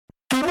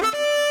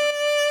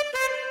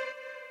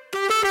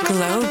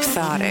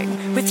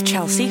Globetrotting with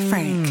Chelsea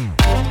Frank.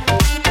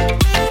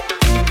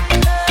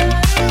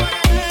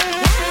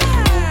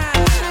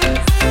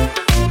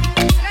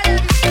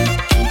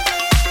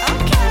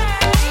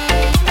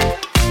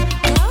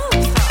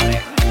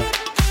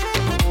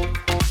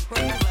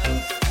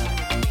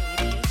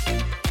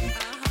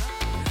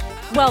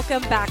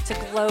 Welcome back to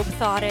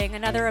Globetrotting,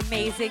 another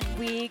amazing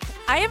week.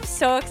 I am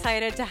so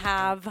excited to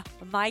have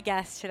my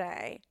guest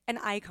today, an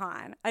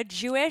icon, a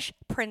Jewish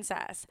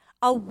princess,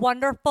 a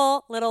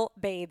wonderful little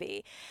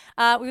baby.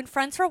 We've been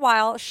friends for a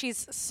while.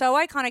 She's so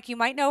iconic. You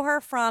might know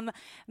her from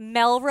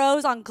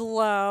Melrose on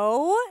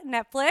Glow,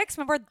 Netflix.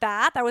 Remember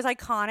that? That was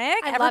iconic.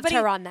 I loved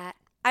her on that.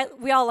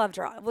 We all loved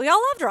her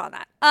on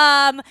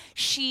that.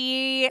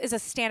 She is a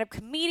stand-up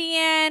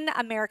comedian,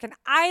 American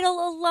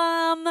Idol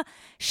alum.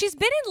 She's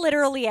been in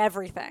literally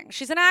everything.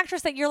 She's an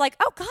actress that you're like,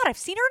 oh God, I've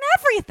seen her in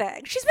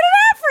everything. She's been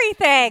in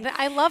everything.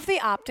 I love the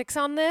optics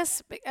on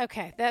this.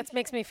 Okay, that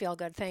makes me feel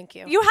good. Thank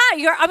you.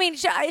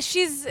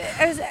 She's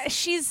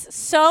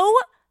so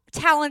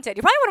talented.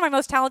 You're probably one of my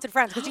most talented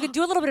friends because you can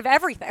do a little bit of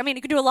everything. I mean,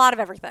 you can do a lot of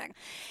everything.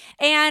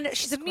 And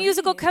she's a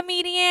musical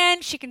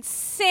comedian. She can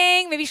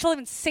sing. Maybe she'll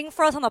even sing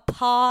for us on the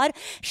pod.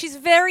 She's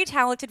very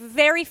talented,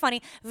 very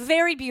funny,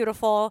 very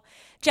beautiful.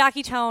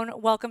 Jackie Tohn,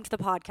 welcome to the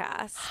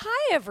podcast.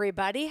 Hi,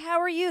 everybody. How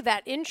are you?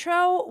 That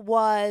intro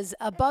was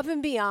above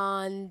and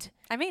beyond.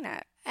 I mean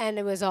it. And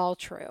it was all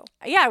true.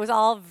 Yeah, it was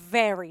all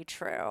very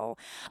true.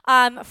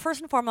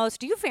 First and foremost,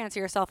 do you fancy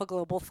yourself a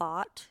global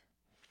thought?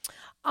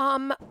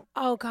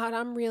 Oh God,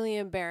 I'm really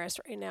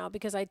embarrassed right now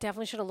because I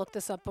definitely should have looked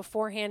this up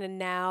beforehand, and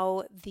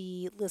now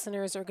the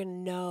listeners are going to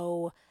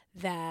know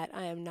that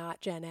I am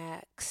not Gen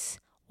X.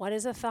 What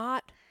is a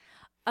thought?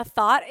 A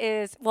thought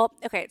is, well,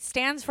 okay, it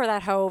stands for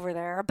that hoe over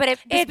there, but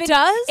it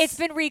does? It's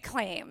been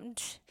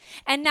reclaimed.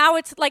 And now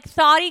it's like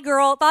thoughty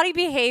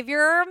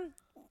behavior.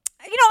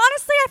 You know,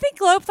 honestly, I think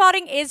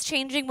globetrotting is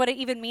changing what it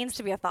even means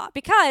to be a thought,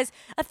 because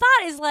a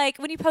thought is like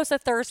when you post a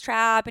thirst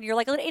trap and you're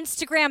like an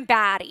Instagram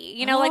baddie,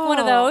 you know, like one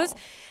of those.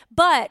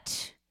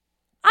 But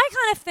I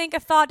kind of think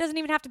a thought doesn't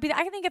even have to be that.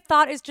 I think a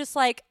thought is just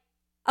like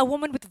a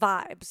woman with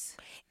vibes.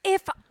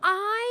 If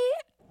I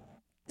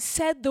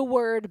said the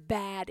word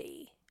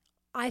baddie,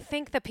 I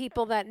think the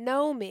people that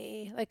know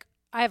me, like,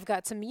 I've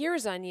got some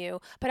years on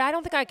you, but I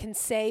don't think I can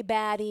say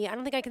baddie. I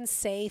don't think I can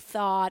say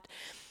thought.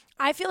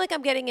 I feel like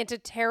I'm getting into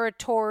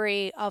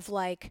territory of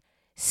like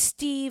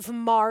Steve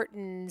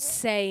Martin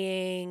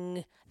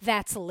saying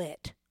that's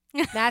lit.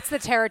 That's the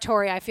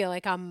territory I feel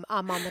like I'm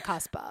on the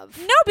cusp of.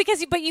 No,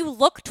 but you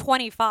look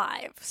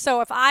 25.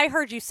 So if I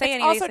heard you say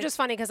anything, it's also just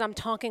funny because I'm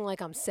talking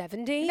like I'm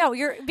 70. No,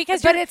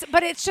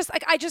 but it's just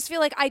like I just feel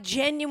like I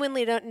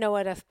genuinely don't know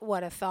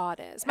what a thought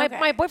is.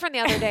 My boyfriend the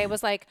other day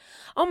was like,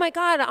 "Oh my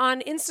God!"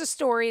 on Insta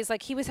stories,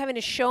 like he was having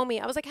to show me.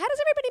 I was like, "How does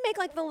everybody make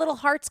like the little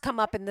hearts come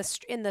up in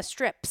the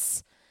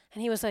strips?"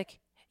 And he was like,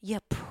 "You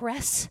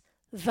press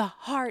the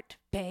heart,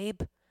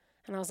 babe."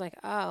 And I was like,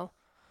 "Oh."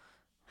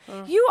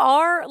 You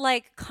are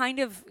like kind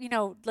of, you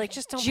know, like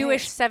just don't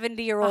Jewish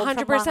 70-year-old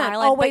 100%.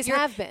 Always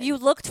have been. You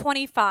look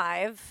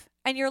 25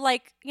 and you're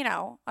like, you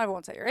know, I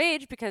won't say your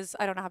age because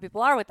I don't know how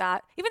people are with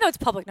that, even though it's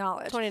public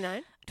knowledge.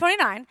 29.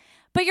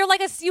 But you're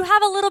like you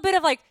have a little bit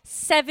of like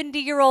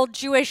 70-year-old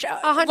Jewish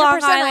 100%. Long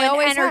Island I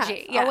always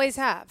energy. Have. Yes. Always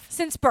have.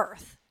 Since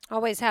birth.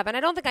 Always have. And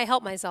I don't think I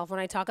help myself when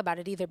I talk about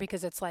it either,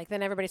 because it's like,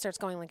 then everybody starts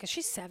going like, is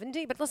she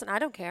 70? But listen, I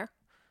don't care.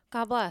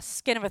 God bless.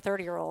 Skin of a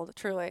 30-year-old,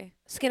 truly.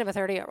 Skin of a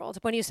 30-year-old.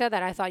 When you said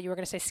that, I thought you were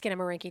going to say skin of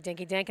a rinky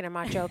dinky dink, and I'm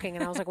not joking.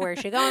 And I was like, where is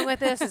she going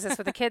with this? Is this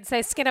what the kids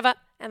say? Skin of a...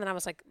 And then I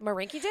was like,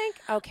 marinky dink?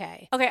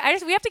 Okay. Okay,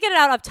 we have to get it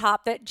out up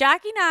top that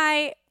Jackie and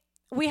I,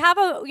 we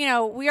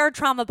are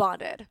trauma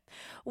bonded.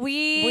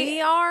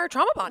 We are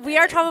trauma bonded. We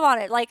are trauma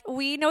bonded. Like,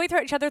 we know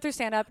each other through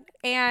stand-up,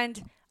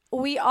 and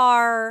we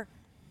are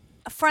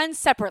friends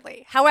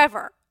separately.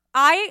 However,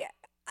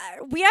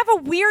 we have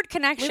a weird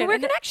connection. In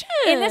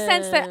the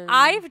sense that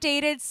I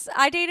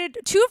dated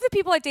two of the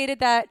people I dated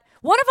that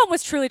one of them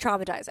was truly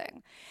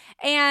traumatizing.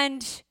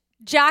 And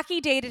Jackie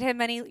dated him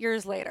many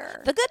years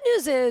later. The good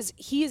news is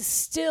he's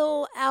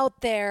still out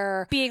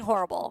there being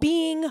horrible.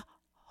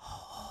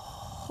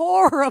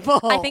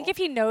 I think if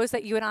he knows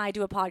that you and I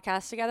do a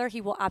podcast together,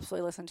 he will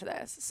absolutely listen to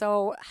this.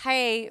 So,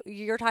 hey,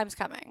 your time's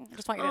coming. I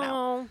just want you to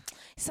know.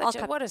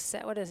 What a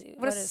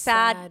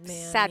sad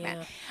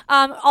man.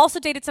 Also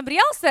dated somebody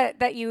else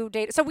that you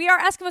dated. So we are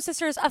Eskimo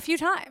sisters a few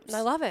times.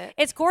 I love it.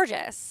 It's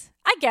gorgeous.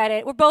 I get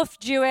it. We're both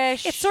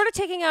Jewish. It's sort of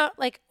taking out,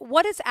 like,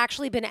 what it's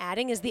actually been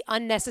adding is the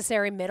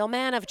unnecessary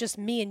middleman of just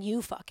me and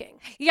you fucking.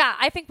 Yeah,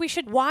 I think we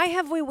should. Why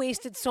have we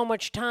wasted so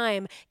much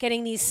time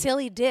getting these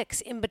silly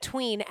dicks in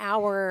between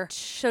our...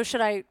 So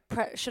should I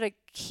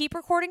keep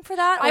recording for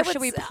that, or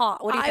should we pause?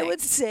 What do you think? I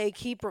would say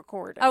keep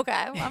recording. Okay,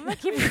 I'm gonna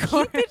keep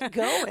recording. Keep it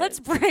going. Let's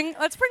bring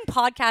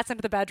podcasts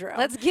into the bedroom.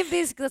 Let's give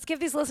these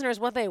listeners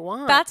what they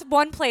want. That's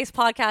one place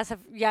podcasts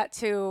have yet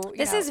to.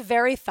 This is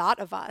very thought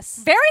of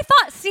us. Very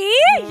thought. See,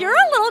 you're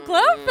a little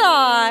globe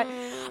thought.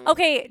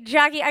 Okay,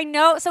 Jackie, I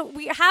know. So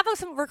we have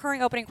some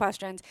recurring opening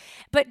questions,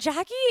 but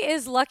Jackie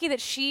is lucky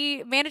that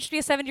she managed to be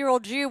a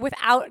 70-year-old Jew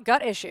without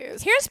gut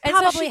issues. Here's And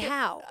so probably she-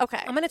 how. Okay.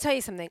 I'm going to tell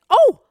you something.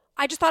 Oh,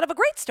 I just thought of a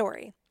great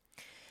story.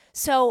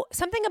 So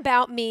something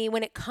about me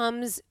when it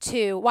comes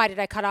to why did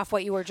I cut off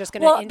what you were just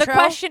going to Well, intro? the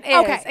question is,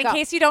 okay, in go.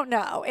 case you don't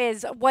know,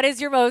 is what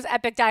is your most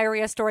epic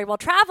diarrhea story while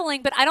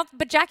traveling? But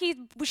Jackie,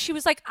 she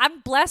was like,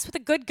 I'm blessed with a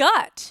good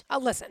gut.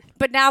 Listen,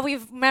 But now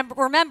we've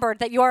remembered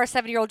that you are a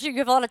 70-year-old Jew. You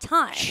have a lot of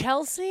time.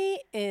 Chelsea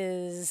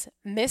is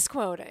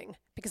misquoting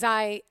because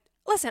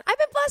Listen, I've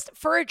been blessed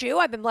for a Jew.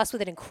 I've been blessed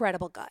with an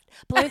incredible gut.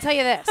 But let me tell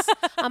you this: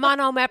 I'm on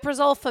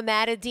omeprazole,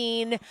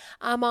 famotidine.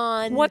 I'm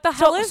on. What the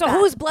hell is so that?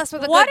 who's blessed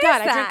with a What good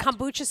gut? is I drink that?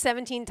 kombucha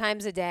 17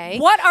 times a day.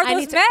 What are I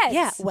those need to- meds?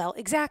 Yeah, well,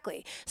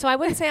 exactly. So I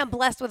wouldn't say I'm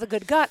blessed with a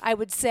good gut. I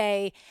would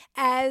say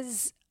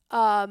as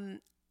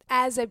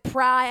a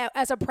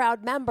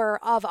proud member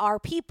of our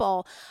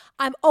people,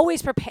 I'm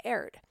always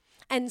prepared.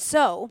 And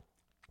so,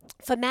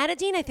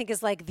 famotidine I think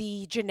is like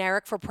the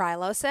generic for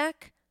Prilosec.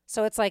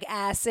 So it's like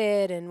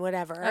acid and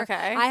whatever.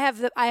 Okay. I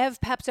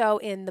have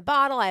Pepto in the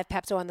bottle. I have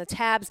Pepto on the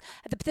tabs.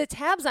 The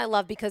tabs I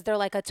love because they're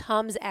like a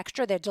Tums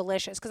extra. They're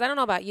delicious. Because I don't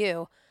know about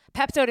you,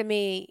 Pepto to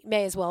me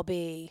may as well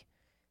be.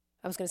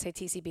 I was going to say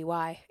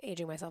TCBY,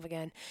 aging myself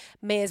again.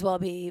 May as well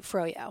be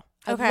Froyo.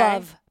 I Okay.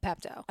 love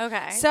Pepto.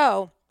 Okay.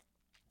 So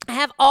I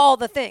have all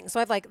the things. So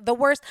I have like the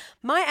worst.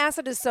 My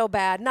acid is so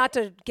bad, not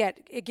to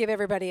give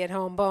everybody at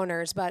home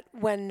boners, but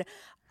when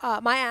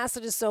my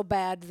acid is so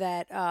bad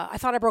that I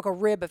thought I broke a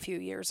rib a few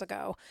years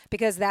ago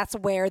because that's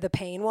where the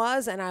pain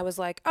was. And I was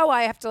like, oh,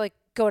 I have to like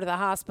go to the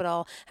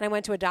hospital. And I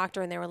went to a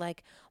doctor and they were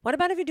like, what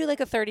about if you do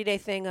like a 30-day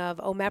thing of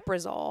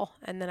omeprazole?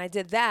 And then I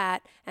did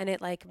that and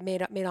it like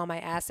made all my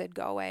acid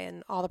go away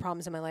and all the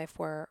problems in my life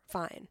were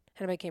fine.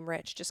 And I became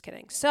rich. Just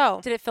kidding. So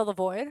Did it fill the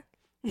void?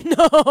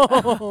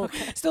 no,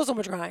 still so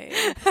much crying.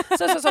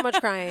 So much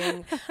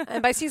crying.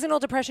 And by seasonal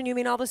depression, you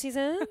mean all the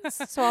seasons?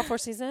 So all 4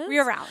 seasons?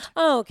 Year round.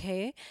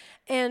 Okay.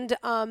 And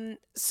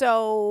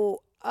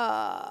so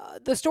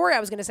the story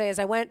I was going to say is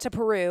I went to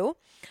Peru,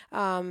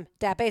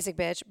 that basic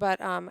bitch, but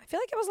I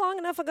feel like it was long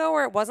enough ago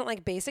where it wasn't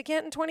like basic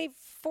yet in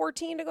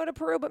 2014 to go to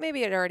Peru, but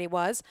maybe it already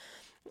was.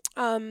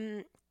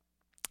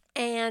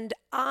 And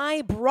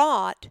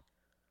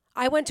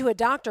I went to a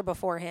doctor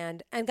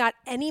beforehand and got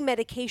any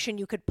medication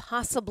you could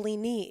possibly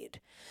need.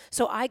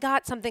 So I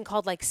got something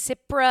called like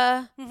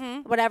Cipra,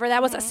 whatever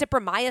that was, a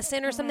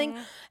cipromycin or something.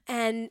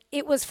 And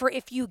it was for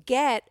if you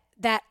get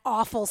that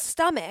awful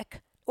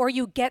stomach or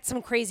you get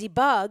some crazy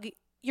bug,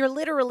 you're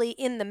literally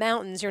in the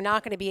mountains. You're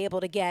not going to be able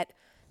to get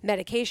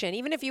medication.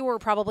 Even if you were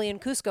probably in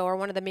Cusco or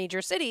one of the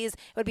major cities,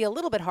 it would be a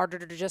little bit harder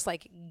to just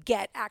like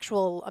get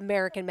actual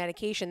American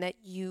medication that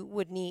you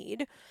would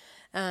need.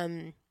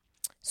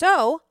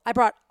 So I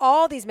brought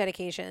all these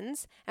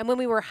medications, and when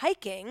we were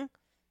hiking,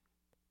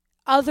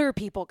 other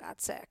people got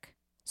sick.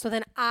 So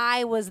then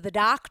I was the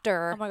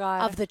doctor Oh my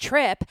God. of the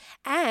trip,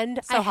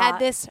 and So I had hot.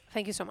 this,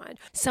 thank you so much,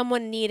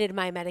 someone needed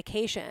my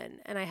medication,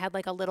 and I had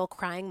like a little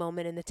crying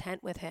moment in the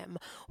tent with him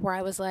where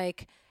I was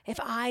like, if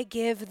I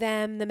give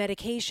them the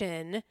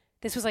medication,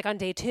 this was like on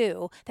day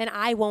 2, then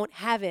I won't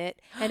have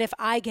it, and if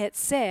I get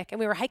sick, and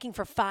we were hiking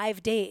for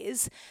 5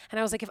 days, and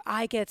I was like, if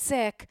I get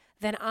sick,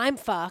 then I'm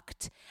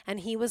fucked.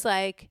 And he was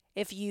like,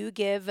 if you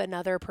give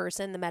another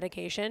person the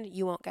medication,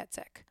 you won't get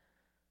sick.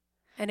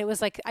 And it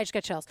was like, I just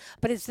got chills.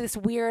 But it's this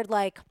weird,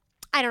 like,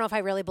 I don't know if I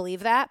really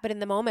believe that, but in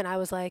the moment I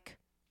was like,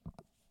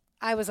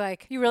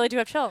 You really do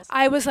have chills.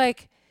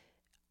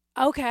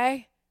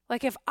 okay.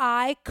 Like if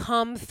I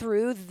come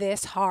through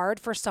this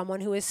hard for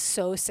someone who is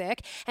so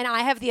sick and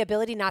I have the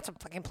ability not to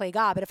fucking play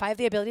God, but if I have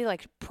the ability to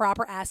like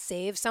proper ass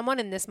save someone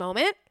in this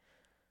moment,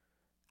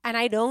 and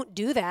I don't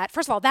do that.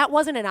 First of all, that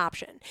wasn't an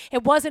option.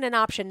 It wasn't an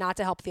option not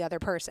to help the other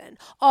person.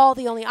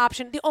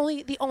 The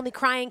only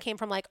crying came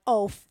from like,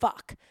 oh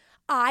fuck.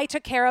 I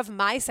took care of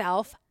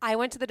myself. I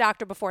went to the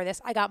doctor before this.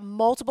 I got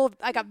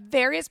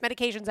various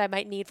medications I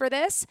might need for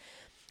this.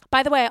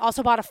 By the way, I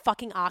also bought a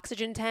fucking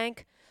oxygen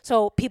tank.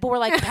 So people were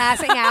like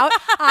passing out.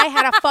 I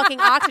had a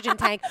fucking oxygen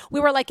tank. We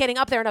were like getting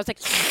up there and I was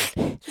like,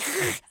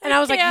 and I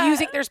was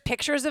like there's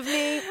pictures of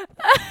me.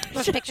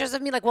 There's pictures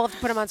of me, like we'll have to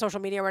put them on social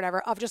media or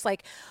whatever, of just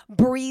like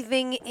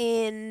breathing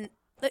in.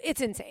 It's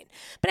insane.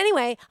 But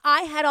anyway,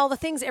 I had all the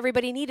things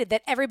everybody needed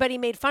that everybody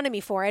made fun of me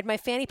for. I had my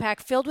fanny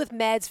pack filled with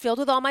meds, filled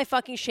with all my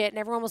fucking shit. And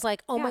everyone was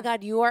like, oh my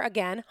God, you are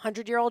again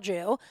 100-year-old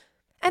Jew.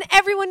 And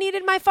everyone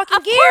needed my fucking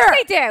Of gear. course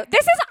they do.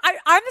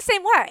 I'm the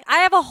same way. I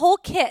have a whole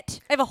kit.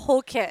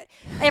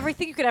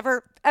 Everything you could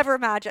ever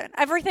imagine.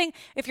 Everything.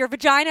 If your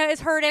vagina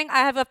is hurting, I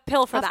have a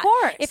pill for that. Of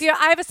course.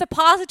 I have a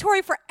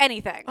suppository for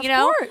anything. Of You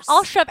know, course.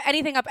 I'll shove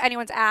anything up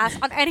anyone's ass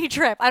on any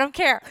trip. I don't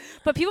care.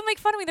 But people make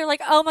fun of me. They're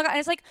like, "Oh my god!" And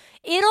it's like,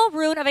 it'll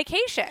ruin a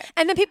vacation.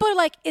 And then people are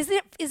like, is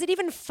it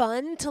even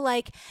fun to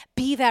like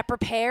be that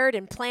prepared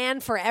and plan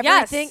for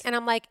everything? Yes. And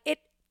I'm like,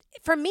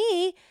 for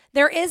me,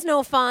 there is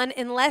no fun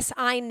unless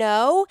I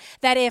know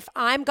that if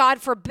I'm,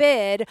 God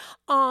forbid,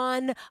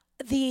 on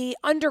the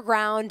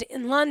underground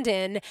in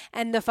London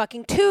and the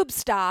fucking tube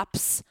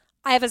stops,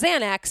 I have a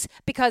Xanax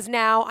because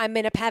now I'm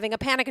having a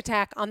panic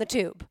attack on the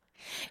tube.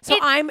 So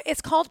it's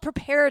called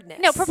preparedness.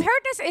 No,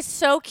 preparedness is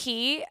so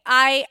key.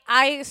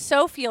 I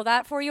so feel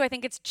that for you. I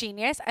think it's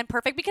genius and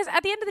perfect because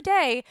at the end of the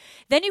day,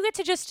 then you get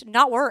to just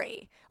not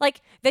worry.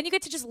 Like, then you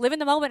get to just live in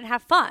the moment and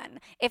have fun.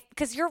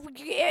 Because you're,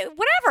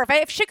 whatever.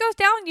 If shit goes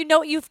down, you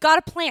know, you've got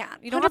a plan.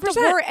 You don't have to 100%.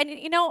 worry. And,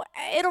 you know,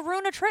 it'll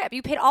ruin a trip.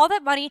 You paid all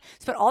that money,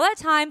 spent all that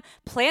time,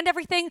 planned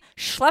everything,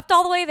 schlepped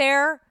all the way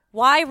there.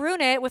 Why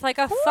ruin it with like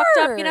a fucked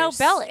up, you know, course.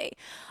 belly?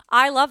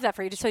 I love that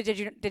for you. So did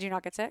you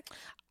not get sick?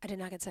 I did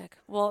not get sick.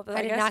 Well,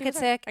 I did not get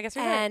sick. I guess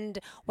you're good. And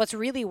what's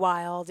really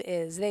wild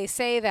is they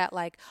say that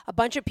like a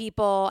bunch of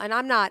people, and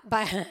I'm not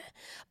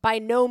by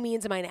no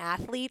means am I an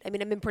athlete. I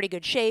mean, I'm in pretty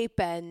good shape,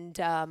 and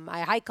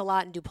I hike a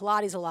lot and do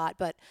Pilates a lot,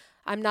 but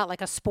I'm not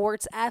like a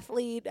sports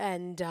athlete.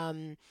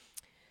 And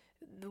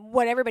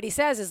what everybody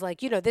says is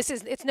like, you know,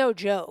 it's no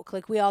joke.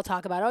 Like we all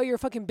talk about, oh, you're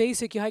fucking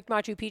basic. You hiked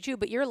Machu Picchu,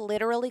 but you're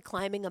literally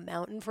climbing a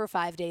mountain for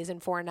 5 days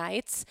and 4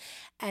 nights,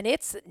 and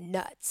it's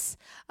nuts.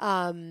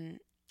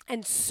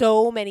 And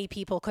so many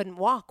people couldn't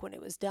walk when it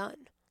was done,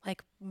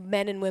 like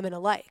men and women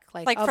alike.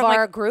 Like of from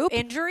our like group,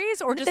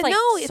 injuries or just like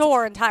no, it's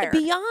sore and tired.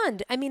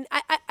 beyond. I mean,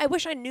 I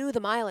wish I knew the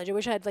mileage. I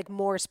wish I had like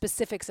more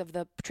specifics of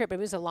the trip. It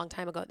was a long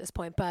time ago at this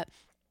point, but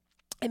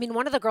I mean,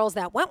 one of the girls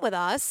that went with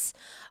us,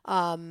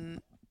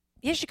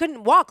 yeah, she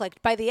couldn't walk. Like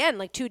by the end,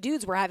 like 2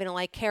 dudes were having to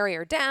like carry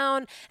her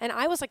down, and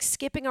I was like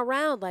skipping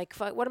around. Like,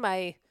 what am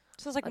I?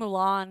 This is like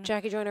Mulan.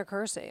 Jackie Joyner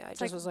Kersey. I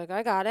just like- was like,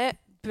 I got it.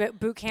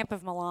 Boot camp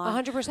of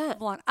Milan. 100%.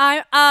 Milan.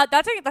 That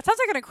sounds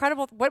like an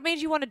incredible. What made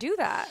you want to do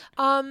that?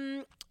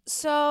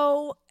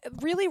 So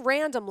really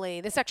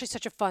randomly, this is actually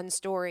such a fun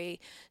story.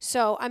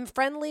 So I'm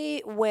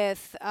friendly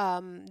with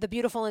the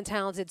beautiful and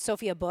talented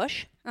Sophia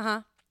Bush.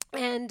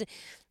 And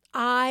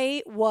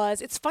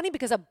it's funny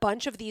because a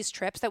bunch of these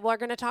trips that we're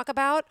going to talk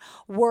about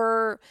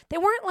they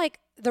weren't like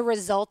the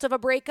result of a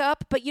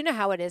breakup, but you know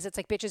how it is. It's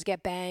like bitches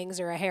get bangs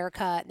or a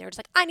haircut and they're just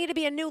like, I need to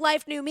be a new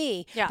life, new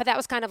me. Yeah. But that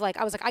was kind of like,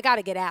 I was like, I got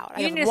to get out.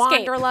 I You have need to escape.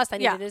 wanderlust. I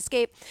needed Yeah. to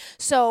escape.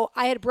 So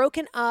I had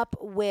broken up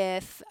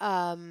with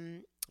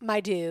my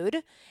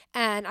dude,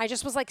 and I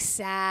just was like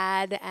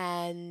sad.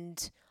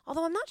 And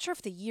although I'm not sure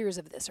if the years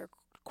of this are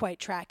quite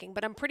tracking,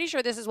 but I'm pretty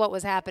sure this is what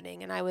was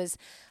happening. And I was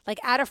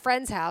like at a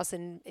friend's house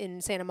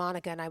in Santa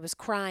Monica, and I was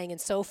crying, and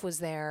Soph was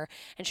there,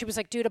 and she was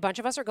like, dude, a bunch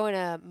of us are going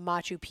to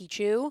Machu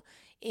Picchu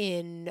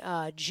in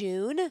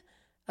June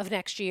of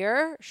next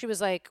year. She was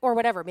like, or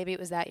whatever, maybe it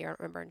was that year, I don't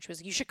remember. And she was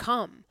like, you should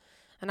come.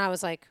 And I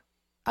was like,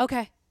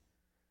 okay.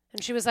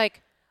 And she was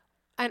like,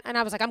 and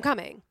I was like, I'm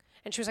coming.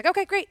 And she was like,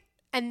 okay, great.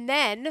 And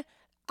then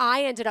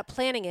I ended up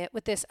planning it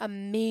with this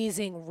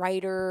amazing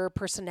writer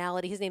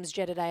personality. His name's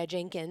Jedediah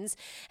Jenkins,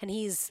 and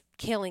he's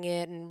killing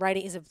it and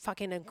writing. He's a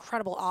fucking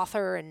incredible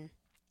author, and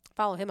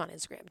follow him on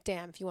Instagram.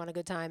 Damn, if you want a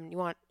good time,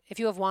 if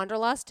you have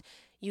wanderlust,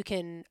 you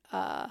can,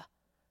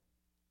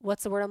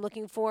 what's the word I'm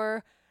looking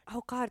for?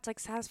 Oh God, it's like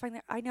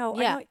satisfying. I know.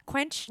 Yeah. I know.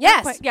 Quench.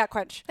 Yes. Yeah,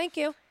 quench. Thank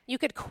you. You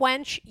could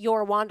quench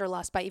your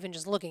wanderlust by even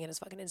just looking at his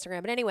fucking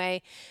Instagram. But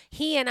anyway,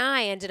 he and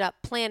I ended up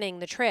planning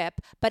the trip.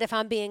 But if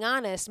I'm being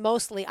honest,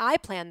 mostly I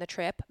planned the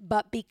trip.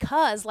 But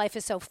because life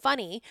is so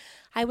funny,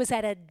 I was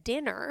at a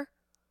dinner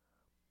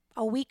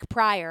a week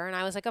prior, and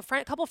I was like, a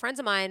couple friends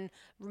of mine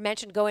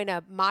mentioned going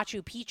to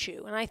Machu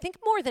Picchu. And I think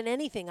more than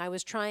anything, I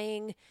was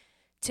trying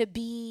to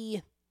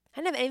be, I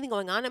didn't have anything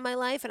going on in my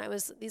life.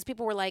 And these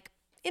people were like,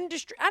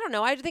 industry, I don't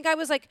know. I think I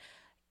was like,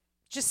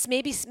 just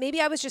maybe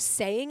I was just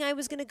saying I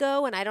was going to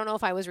go, and I don't know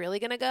if I was really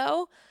going to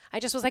go. I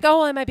just was like,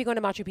 oh, I might be going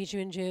to Machu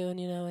Picchu in June,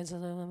 you know, as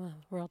a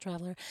world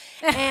traveler.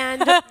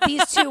 And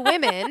these 2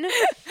 women,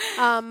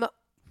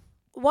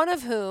 one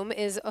of whom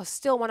is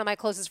still one of my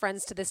closest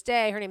friends to this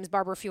day. Her name is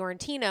Barbara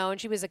Fiorentino,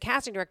 and she was a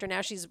casting director.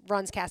 Now she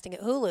runs casting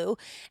at Hulu,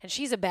 and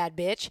she's a bad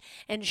bitch.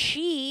 And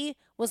she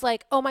was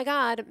like, oh my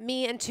God,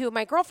 me and 2 of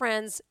my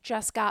girlfriends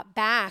just got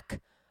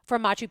back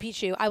from Machu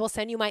Picchu. I will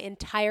send you my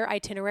entire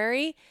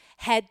itinerary,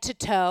 head to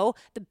toe,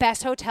 the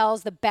best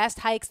hotels, the best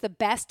hikes, the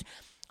best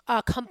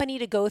company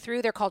to go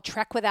through. They're called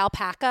Trek with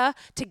Alpaca,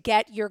 to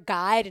get your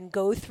guide and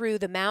go through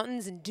the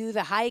mountains and do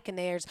the hike. And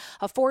there's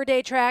a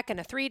 4-day trek and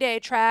a 3-day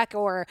trek,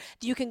 or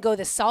you can go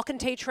the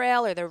Salkantay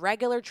Trail or the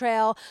regular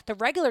trail. The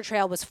regular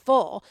trail was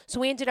full, so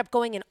we ended up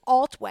going in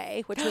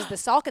Altway, which was the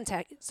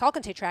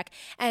Salkantay trek.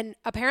 And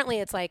apparently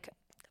it's like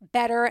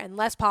better and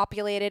less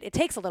populated. It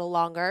takes a little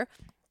longer.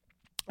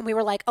 And we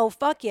were like, oh,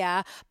 fuck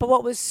yeah. But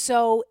what was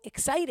so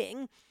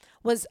exciting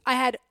was I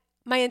had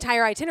my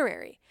entire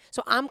itinerary.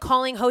 So I'm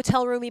calling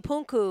Hotel Rumi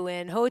Punku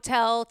and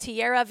Hotel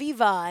Tierra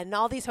Viva and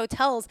all these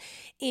hotels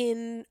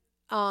in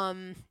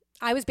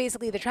I was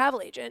basically the travel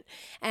agent,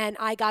 and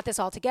I got this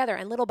all together.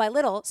 And little by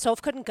little,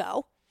 Soph couldn't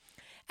go.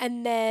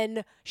 And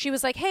then she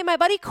was like, hey, my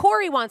buddy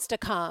Corey wants to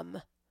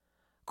come.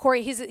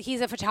 Corey,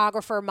 he's a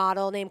photographer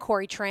model named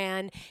Corey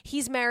Tran.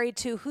 He's married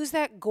to, who's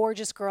that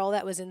gorgeous girl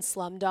that was in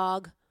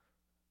Slumdog?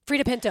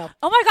 Frida Pinto.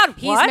 Oh my God,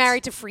 He's what?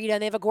 married to Frida,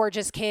 and they have a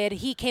gorgeous kid.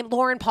 He came,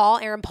 Lauren Paul,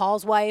 Aaron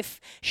Paul's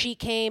wife. She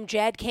came,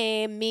 Jed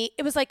came, me.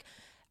 It was like,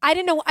 I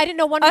didn't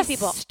know one of these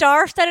people.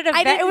 Star-studded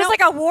event. It was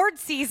like award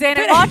season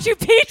at Machu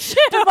Picchu.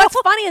 But what's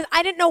funny is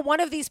I didn't know one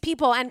of these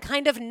people, and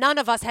kind of none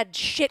of us had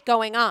shit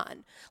going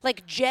on.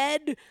 Like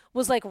Jed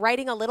was like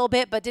writing a little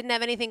bit, but didn't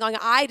have anything going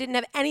on. I didn't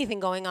have anything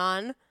going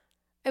on.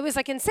 It was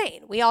like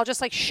insane. We all just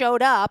like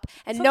showed up,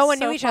 and no one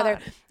knew each other.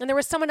 And there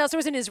was someone else. There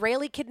was an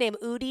Israeli kid named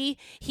Udi.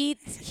 He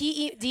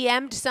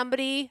DM'd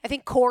somebody, I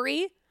think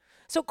Corey.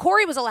 So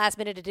Corey was a last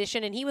minute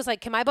addition, and he was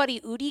like, "Can my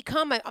buddy Udi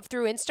come?"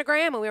 Through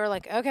Instagram, and we were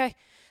like, "Okay."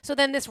 So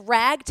then this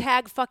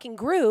ragtag fucking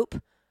group,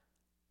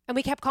 and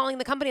we kept calling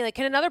the company like,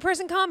 "Can another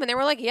person come?" And they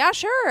were like, "Yeah,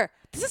 sure."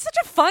 This is such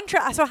a fun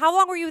trip. So how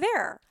long were you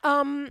there?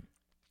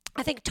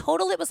 I think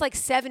total it was like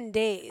 7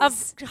 days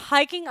of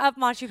hiking up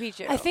Machu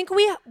Picchu. I think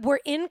we were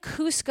in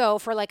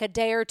Cusco for like a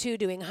day or two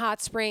doing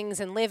hot springs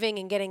and living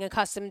and getting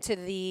accustomed to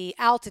the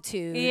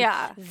altitude.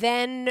 Yeah.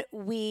 Then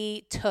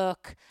we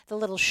took the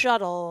little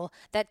shuttle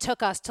that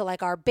took us to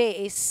like our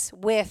base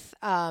with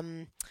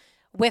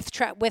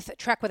Trek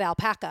with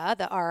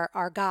Alpaca,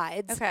 our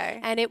guides.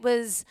 Okay. And it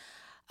was,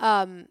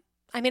 I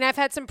mean, I've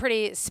had some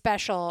pretty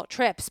special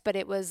trips, but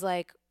it was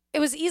like, it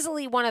was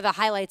easily one of the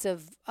highlights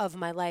of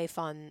my life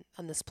on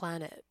this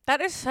planet. That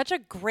is such a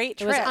great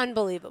trip. It was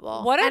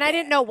unbelievable. What and I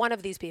didn't know one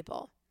of these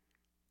people.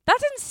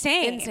 That's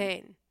insane.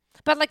 Insane.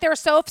 But like there were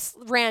so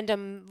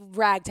random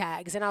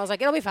ragtags, and I was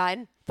like, it'll be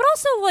fine. But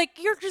also, like,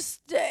 you're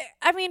just,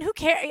 I mean, who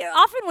cares?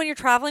 Often when you're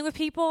traveling with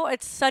people,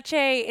 it's such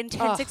a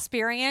intense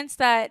experience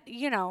that,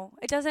 you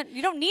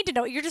don't need to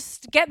know. You're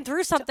just getting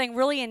through something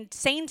really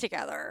insane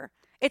together.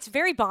 It's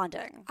very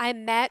bonding. I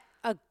met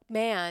a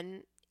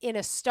man in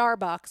a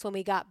Starbucks when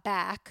we got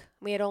back.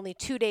 We had only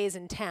 2 days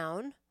in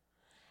town,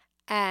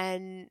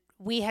 and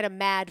we had a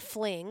mad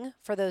fling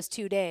for those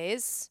 2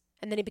 days,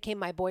 and then he became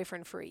my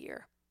boyfriend for a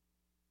year.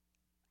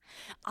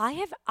 I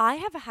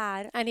have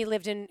had, and he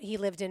lived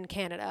in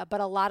Canada,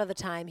 but a lot of the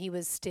time he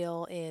was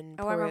still in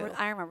Peru.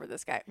 I remember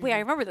this guy. Wait, I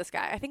remember this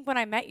guy. I think when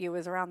I met you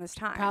was around this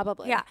time.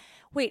 Probably. Yeah.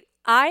 Wait,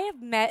 I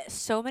have met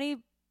so many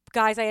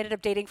guys I ended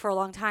up dating for a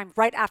long time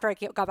right after I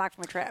got back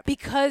from a trip.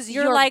 Because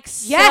you're like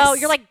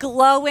you're like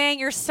glowing,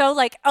 you're so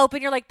like open,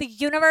 you're like the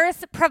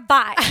universe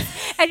provides.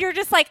 And you're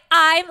just like,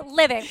 I'm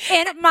living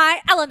in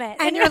my element.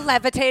 And you're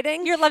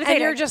levitating. You're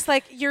levitating. And you're just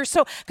like, you're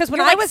so, because when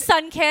you're I like was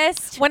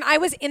sun-kissed. When I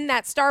was in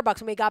that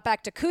Starbucks when we got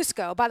back to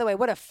Cusco, by the way,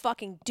 what a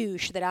fucking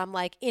douche that I'm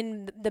like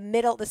in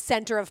the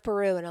center of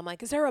Peru, and I'm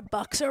like, is there a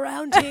Bucks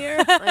around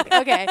here? Like,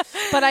 okay.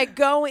 But I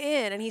go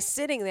in and he's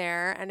sitting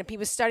there, and he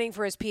was studying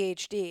for his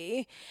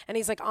PhD, and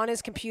he's like on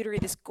his computer,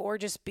 this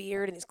gorgeous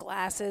beard and these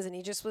glasses, and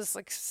he just was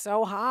like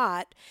so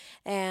hot.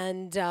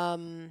 And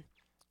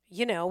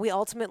we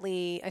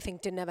ultimately, I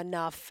think, didn't have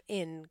enough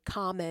in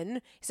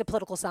common. He's a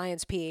political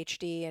science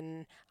PhD,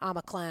 and I'm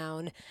a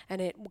clown, and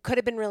it could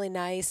have been really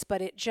nice,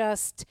 but it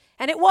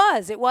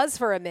was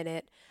for a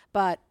minute,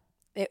 but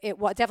it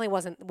definitely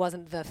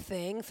wasn't the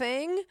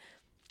thing.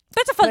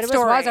 That's a fun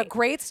story. It was a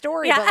great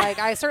story, yeah. But like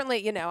I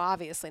certainly,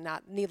 obviously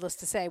not needless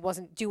to say,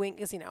 wasn't doing,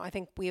 because, I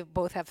think we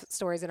both have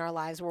stories in our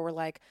lives where we're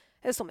like,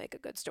 this will make a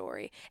good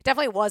story. It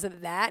definitely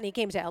wasn't that. And he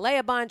came to LA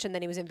a bunch, and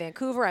then he was in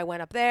Vancouver. I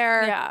went up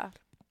there. Yeah.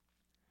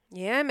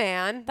 Yeah,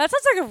 man. That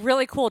sounds like a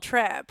really cool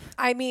trip.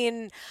 I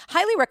mean,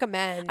 highly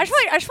recommend. I just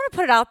want to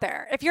put it out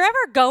there. If you're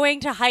ever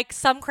going to hike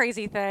some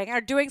crazy thing or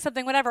doing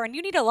something, whatever, and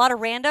you need a lot of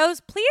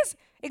randos, please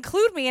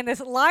include me in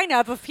this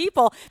lineup of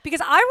people,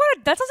 because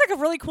that sounds like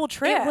a really cool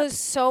trip. It was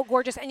so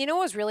gorgeous. And you know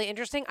what was really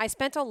interesting? I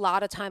spent a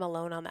lot of time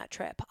alone on that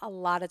trip. A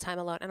lot of time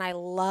alone. And I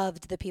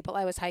loved the people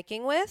I was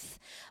hiking with.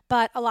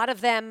 But a lot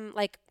of them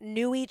like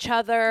knew each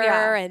other,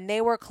 and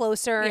they were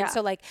closer. Yeah. And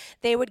so like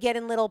they would get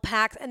in little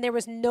packs, and there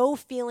was no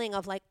feeling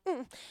of like,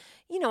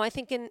 I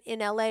think in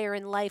LA or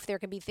in life there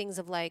can be things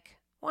of like,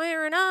 why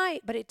aren't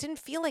I? But it didn't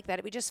feel like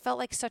that. We just felt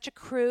like such a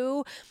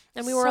crew,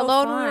 and we were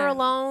alone when we were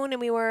alone,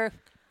 and we were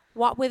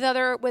with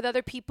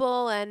other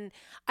people. And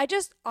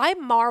I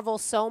marvel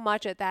so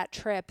much at that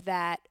trip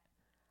that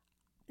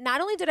not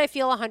only did I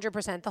feel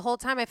 100% the whole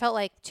time, I felt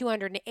like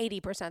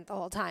 280% the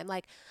whole time.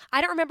 Like,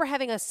 I don't remember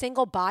having a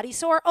single body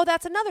sore. Oh,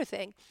 that's another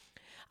thing.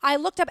 I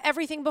looked up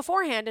everything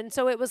beforehand, and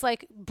so it was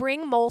like,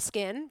 bring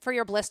moleskin for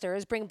your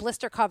blisters, bring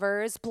blister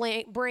covers,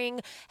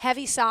 bring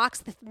heavy socks.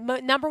 The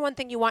number one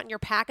thing you want in your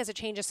pack is a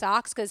change of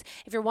socks, because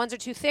if your ones are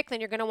too thick, then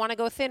you're going to want to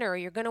go thinner, or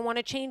you're going to want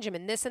to change them,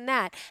 and this and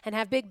that, and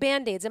have big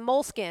Band-Aids and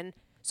moleskin.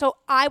 So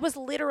I was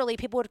literally,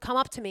 people would come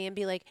up to me and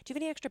be like, do you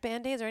have any extra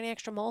Band-Aids or any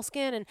extra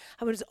moleskin? And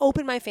I would just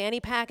open my fanny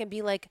pack and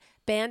be like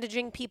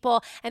bandaging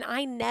people. And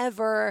I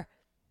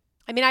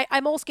I mean,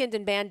 I moleskined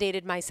and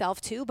band-aided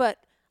myself too, but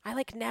I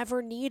like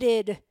never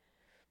needed. It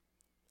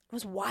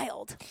was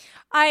wild.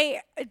 How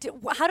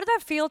did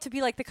that feel to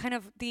be like the kind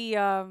of the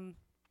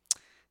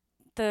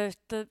I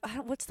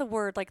don't, what's the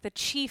word, like the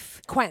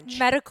chief Quench.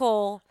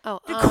 medical Oh,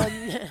 how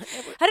did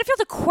it feel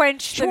to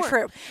quench the Sure.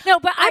 troop? No,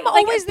 but I'm like,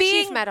 always the chief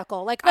being-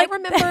 medical. Like I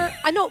remember,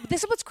 I know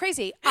this is what's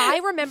crazy. I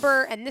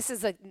remember, and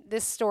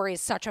this story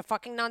is such a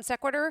fucking non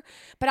sequitur,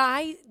 but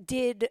I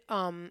did.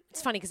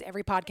 It's funny because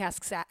every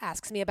podcast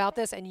asks me about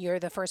this, and you're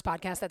the first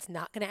podcast that's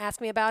not going to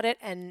ask me about it,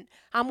 and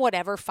I'm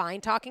whatever,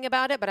 fine talking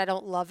about it, but I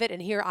don't love it,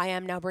 and here I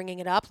am now bringing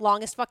it up.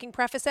 Longest fucking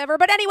preface ever.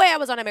 But anyway, I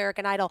was on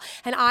American Idol,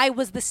 and I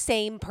was the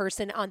same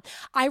person on.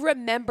 I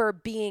remember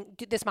being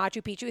this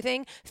Machu Picchu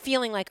thing,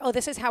 feeling like, oh,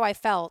 this is how I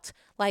felt,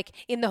 like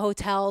in the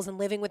hotels and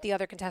living with the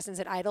other contestants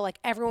at Idol. Like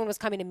everyone was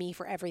coming to me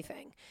for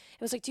everything.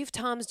 It was like, do you have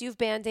Tums? Do you have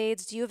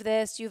Band-Aids? Do you have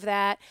this? Do you have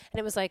that? And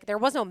it was like, there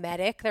was no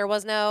medic. There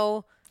was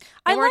no,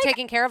 they weren't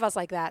taking care of us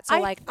like that.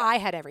 So I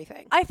had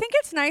everything. I think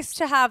it's nice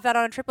to have that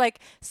on a trip, like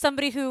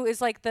somebody who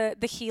is like the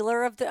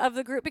healer of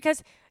the group,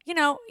 because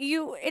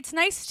it's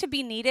nice to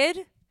be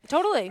needed.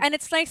 Totally. And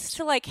it's nice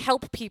to like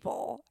help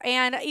people.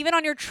 And even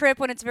on your trip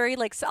when it's very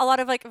like a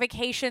lot of like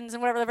vacations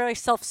and whatever, they're very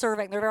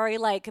self-serving. They're very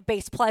like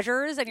base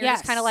pleasures. And you're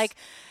just kind of like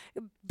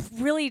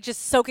really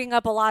just soaking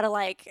up a lot of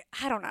like,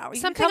 I don't know.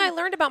 Something I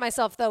learned about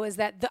myself though is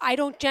that I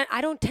don't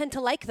tend to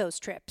like those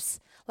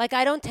trips. Like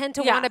I don't tend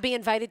to want to be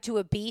invited to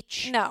a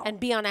beach and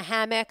be on a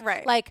hammock.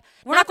 Right. Like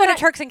we're not going to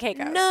Turks and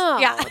Caicos. No.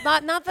 Yeah.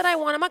 Not that I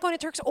want. I'm not going to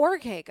Turks or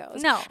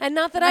Caicos. No. And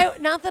not that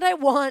I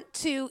want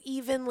to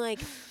even like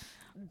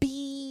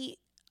be.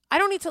 I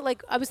don't need to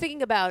like. I was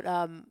thinking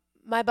about.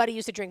 My buddy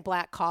used to drink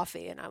black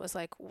coffee, and I was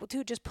like, well,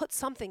 "Dude, just put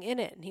something in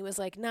it." And he was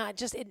like, "Nah,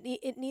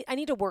 I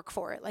need to work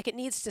for it. Like, it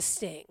needs to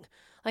sting."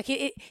 Like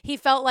he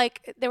felt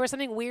like there was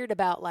something weird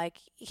about like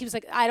he was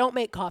like, "I don't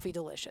make coffee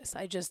delicious.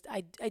 I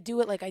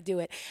do it like I do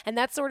it." And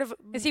that's sort of.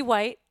 Is he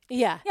white?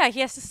 Yeah. Yeah,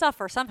 he has to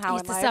suffer somehow. He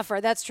has to suffer.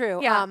 That's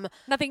true. Yeah.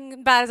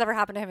 Nothing bad has ever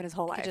happened to him in his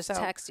whole life. I just so.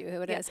 text you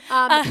who it is.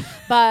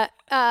 But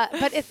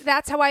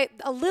that's how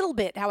a little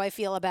bit how I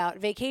feel about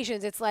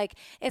vacations. It's like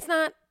it's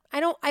not. I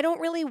don't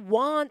really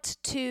want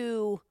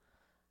to.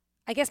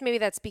 I guess maybe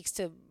that speaks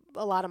to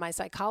a lot of my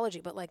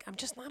psychology, but like I'm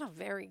just not a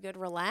very good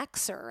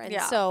relaxer.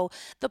 And so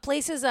the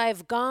places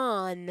I've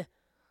gone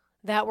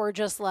that were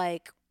just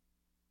like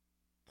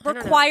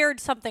required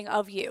something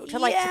of you to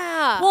like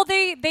well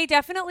they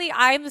definitely,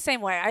 I'm the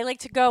same way. I like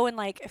to go and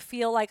like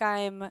feel like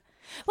I'm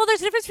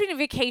there's a difference between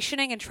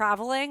vacationing and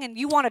traveling, and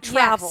you want to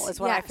travel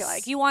is what I feel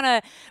like. You want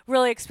to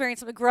really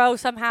experience something, grow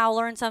somehow,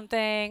 learn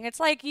something. It's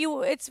like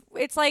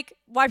it's like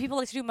why people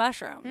like to do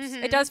mushrooms.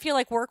 Mm-hmm. It does feel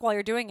like work while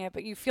you're doing it,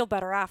 but you feel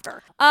better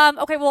after.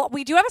 Okay, well,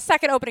 we do have a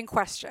second opening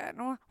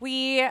question.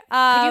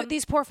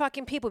 These poor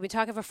fucking people have been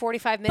talking for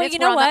 45 minutes. But you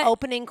know what? The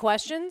opening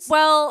questions.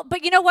 Well,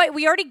 but you know what?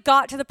 We already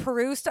got to the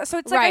Peru stuff, so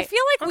it's like I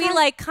feel like we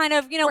like kind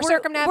of we're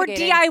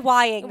circumnavigating.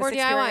 DIYing. We're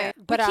this DIYing,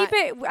 experience. but we keep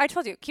it. I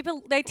told you,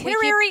 the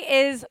itinerary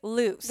is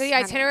loose. The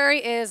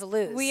itinerary is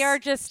loose. We are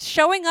just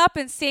showing up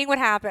and seeing what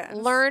happens.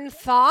 Learn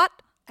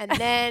thought, and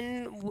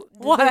then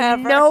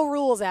whatever. No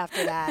rules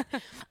after that.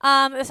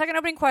 The second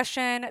opening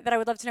question that I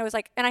would love to know is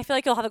like, and I feel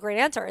like you'll have a great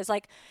answer, is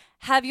like,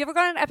 have you ever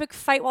gotten an epic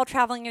fight while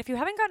traveling? And if you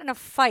haven't gotten in a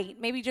fight,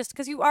 maybe just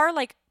because you are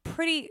like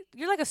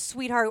you're like a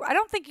sweetheart. I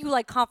don't think you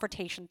like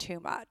confrontation too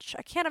much.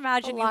 I can't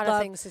imagine a lot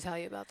of things to tell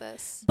you about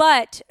this.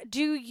 But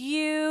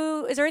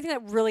is there anything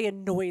that really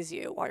annoys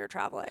you while you're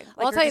traveling? Like,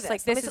 well, I'll tell you this.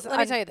 Like, let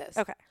me tell you this.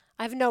 Okay.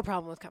 I have no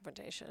problem with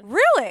confrontation.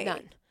 Really?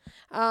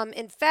 None.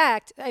 In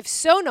fact, I have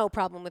no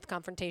problem with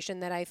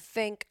confrontation that I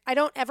think I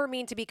don't ever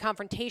mean to be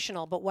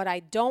confrontational, but what I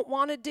don't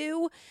want to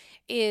do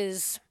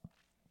is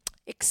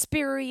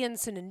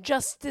experience an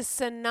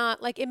injustice and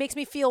not like it makes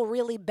me feel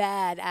really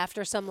bad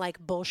after some like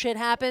bullshit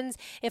happens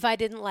if I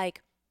didn't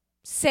like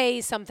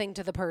say something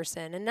to the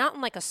person, and not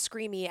in like a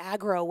screamy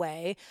aggro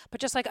way,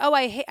 but just like, oh,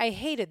 I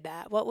hated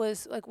that. What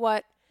was like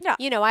what? Yeah.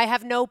 I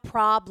have no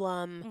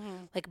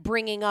problem like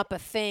bringing up a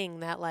thing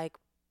that like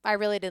I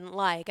really didn't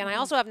like. And I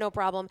also have no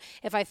problem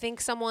if I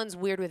think someone's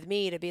weird with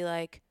me to be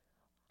like,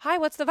 hi,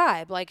 what's the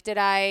vibe? Like,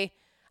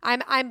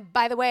 I'm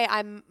by the way,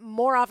 I'm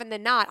more often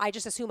than not, I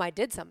just assume I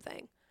did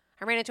something.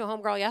 I ran into a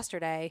homegirl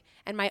yesterday,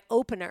 and my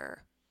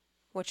opener,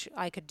 which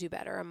I could do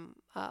better, I'm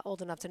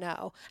old enough to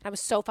know, and I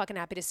was so fucking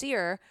happy to see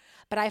her,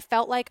 but I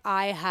felt like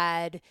I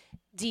had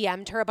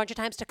DM'd her a bunch of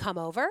times to come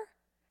over,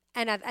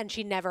 and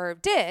she never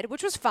did,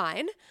 which was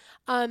fine.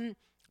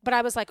 But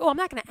I was like, oh, I'm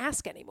not going to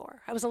ask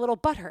anymore. I was a little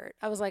butthurt.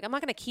 I was like, I'm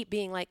not going to keep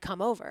being like, come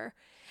over.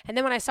 And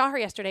then when I saw her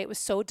yesterday, it was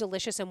so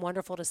delicious and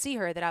wonderful to see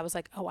her that I was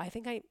like, oh, I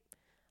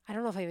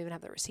don't know if I even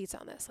have the receipts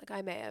on this. Like,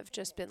 I may have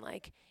just been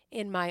like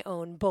in my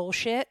own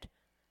bullshit,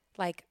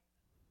 like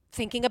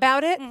thinking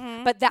about it.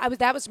 But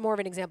that was more of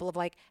an example of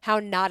like how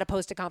not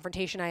opposed to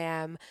confrontation I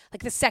am.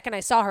 Like the second I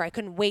saw her, I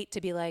couldn't wait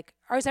to be like,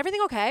 is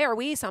everything okay? Are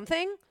we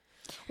something?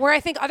 Where I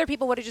think other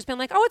people would have just been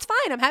like, oh, it's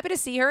fine. I'm happy to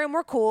see her and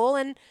we're cool.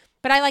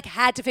 But I like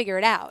had to figure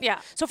it out.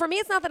 Yeah. So for me,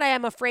 it's not that I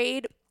am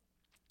afraid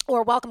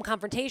or welcome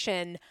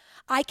confrontation,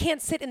 I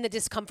can't sit in the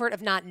discomfort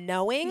of not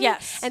knowing.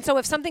 Yes. And so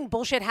if something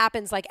bullshit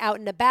happens like out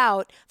and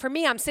about, for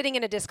me, I'm sitting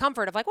in a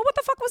discomfort of like, well, what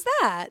the fuck was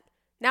that?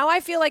 Now I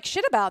feel like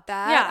shit about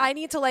that. Yeah. I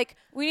need to like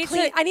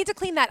to I need to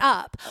clean that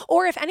up.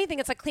 Or if anything,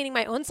 it's like cleaning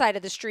my own side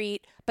of the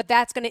street, but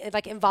that's going to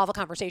like involve a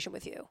conversation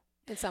with you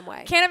in some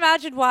way. Can't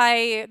imagine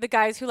why the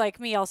guys who like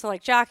me also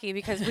like Jackie,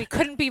 because we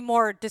couldn't be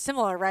more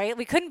dissimilar, right?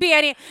 We couldn't be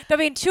any. I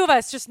mean, two of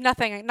us, just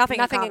nothing in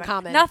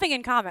common. Nothing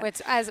in common.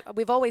 It's as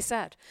we've always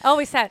said.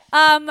 Always said.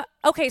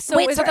 Okay, so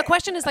wait. So the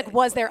question is like,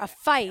 was there a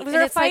fight? Was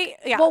there a fight? Like,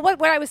 yeah. Well,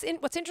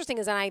 what's interesting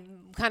is, and I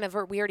kind of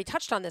we already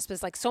touched on this,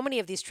 was like so many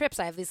of these trips.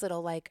 I have these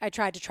little like I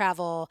tried to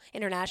travel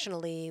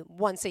internationally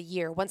once a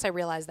year. Once I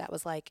realized that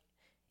was like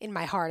in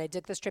my heart, I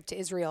did this trip to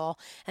Israel,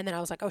 and then I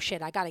was like, oh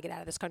shit, I got to get out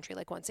of this country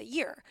like once a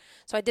year.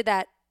 So I did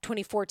that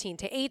 2014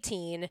 to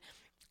 18,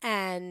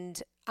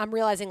 and I'm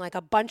realizing like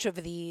a bunch of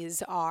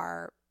these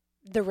are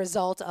the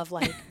result of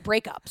like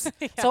breakups.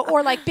 Yeah. So,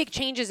 or like big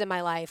changes in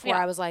my life where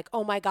Yeah. I was like,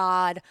 oh my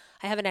God,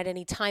 I haven't had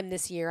any time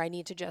this year. I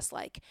need to just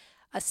like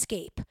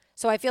escape.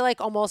 So I feel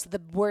like almost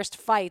the worst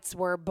fights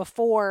were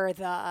before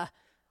the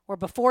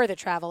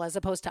travel as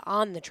opposed to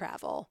on the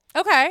travel.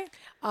 Okay.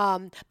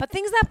 But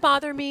things that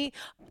bother me,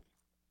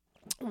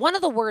 one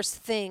of the worst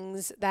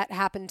things that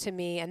happened to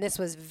me, and this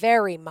was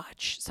very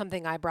much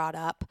something I brought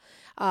up,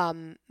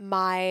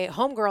 my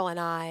homegirl and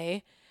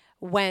I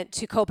went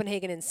to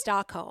Copenhagen and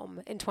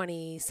Stockholm in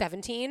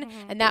 2017,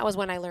 and that was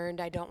when I learned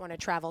I don't want to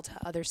travel to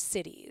other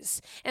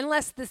cities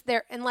unless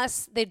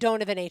they don't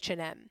have an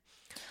H&M.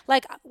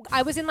 Like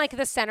I was in like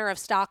the center of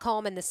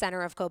Stockholm and the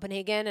center of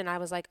Copenhagen, and I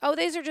was like, oh,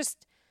 this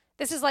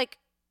is like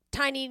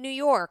tiny New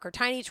York or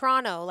tiny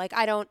Toronto. Like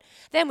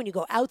then when you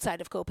go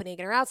outside of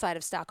Copenhagen or outside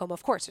of Stockholm,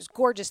 of course, there's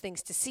gorgeous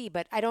things to see,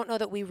 but I don't know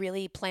that we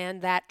really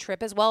planned that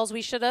trip as well as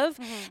we should have.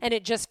 And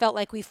it just felt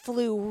like we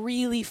flew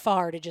really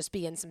far to just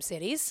be in some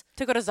cities.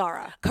 To go to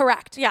Zara.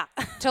 Correct. Yeah.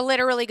 To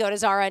literally go to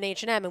Zara and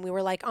H&M. And we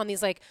were like on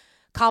these like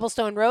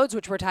cobblestone roads,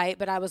 which were tight,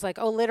 but I was like,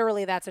 oh,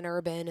 literally that's an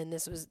urban, and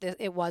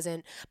it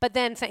wasn't. But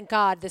then thank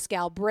God this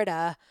gal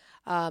Britta,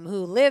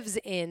 who lives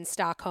in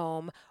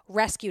Stockholm,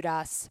 rescued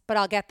us, but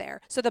I'll get there.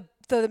 So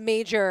the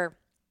major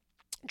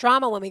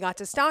drama when we got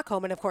to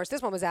Stockholm, and of course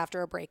this one was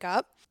after a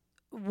breakup,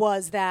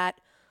 was that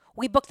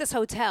we booked this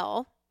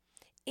hotel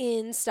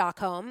in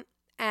Stockholm,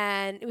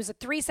 and it was a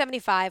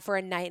 $375 for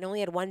a night and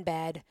only had one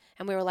bed.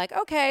 And we were like,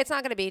 okay, it's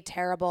not going to be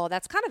terrible.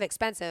 That's kind of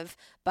expensive,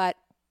 but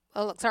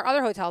so our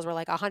other hotels were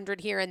like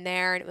 $100 here and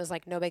there, and it was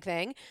like no big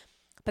thing.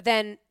 But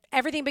then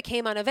everything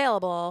became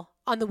unavailable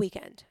on the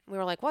weekend. We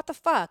were like, what the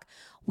fuck?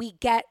 We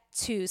get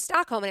to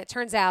Stockholm, and it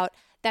turns out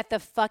that the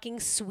fucking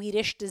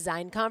Swedish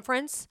design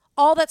conference,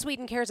 all that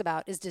Sweden cares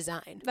about is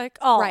design. Like,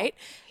 oh. Right?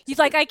 You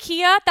like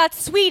IKEA?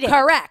 That's Sweden.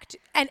 Correct.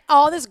 And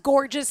all this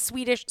gorgeous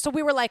Swedish. So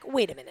we were like,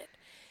 wait a minute.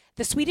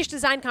 The Swedish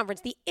Design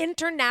Conference, the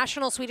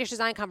international Swedish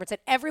Design Conference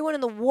that everyone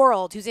in the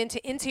world who's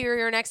into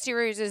interior and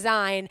exterior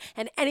design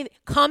and anything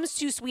comes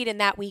to Sweden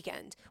that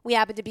weekend. We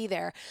happened to be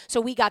there. So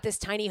we got this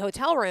tiny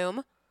hotel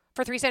room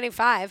for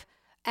 $375,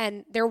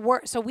 and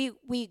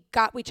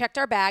we checked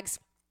our bags.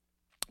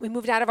 We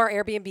moved out of our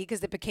Airbnb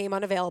because it became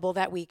unavailable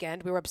that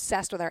weekend. We were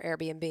obsessed with our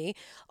Airbnb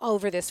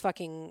over this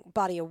fucking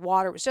body of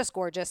water. It was just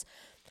gorgeous.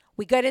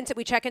 We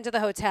check into the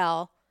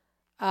hotel.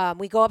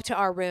 We go up to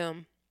our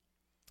room.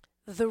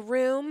 The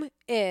room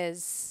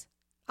is,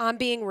 I'm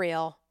being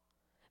real,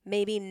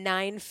 maybe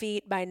 9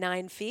 feet by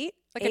 9 feet,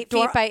 like 8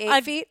 feet by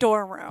 8 feet.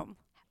 Dorm room.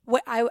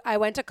 I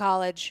went to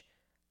college,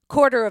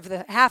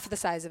 half the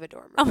size of a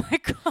dorm room. Oh my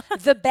God.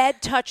 The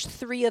bed touched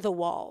 3 of the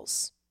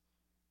walls.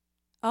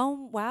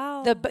 Oh,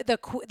 wow.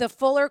 The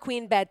fuller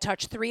queen bed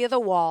touched 3 of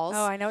the walls.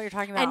 Oh, I know what you're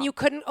talking about. And you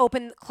couldn't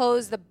open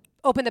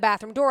the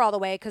bathroom door all the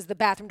way because the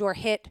bathroom door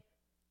hit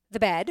the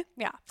bed.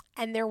 Yeah.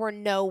 And there were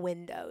no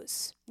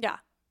windows. Yeah.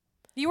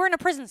 You were in a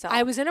prison cell.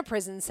 I was in a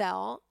prison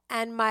cell,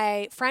 and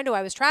my friend who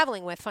I was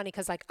traveling with, funny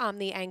because like I'm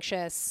the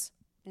anxious,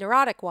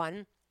 neurotic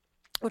one,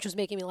 which was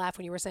making me laugh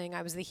when you were saying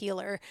I was the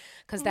healer,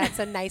 because that's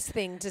a nice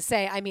thing to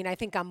say. I mean, I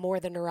think I'm more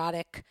the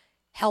neurotic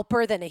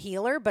helper than a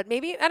healer, but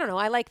maybe, I don't know,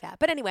 I like that.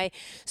 But anyway,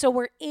 so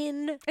we're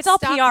in It's all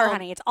Stockholm. PR,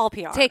 honey. It's all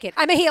PR. Take it.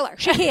 I'm a healer.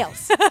 She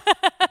heals.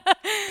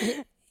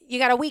 You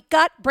got a weak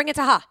gut? Bring it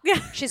to her.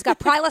 She's got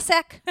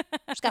Prilosec.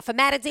 She's got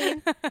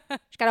famotidine.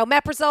 She's got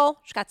omeprazole.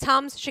 She's got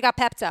Tums. She got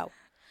Pepto.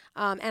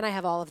 And I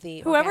have all of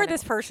the Whoever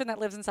organic. this person that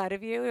lives inside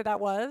of you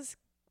that was,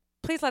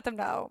 please let them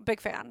know.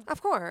 Big fan.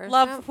 Of course.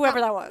 Love whoever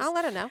that was. I'll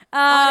let her know.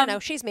 I'll let her know.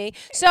 She's me.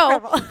 So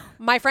Incredible.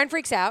 my friend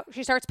freaks out.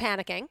 She starts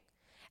panicking.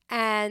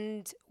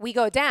 And we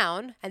go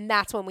down. And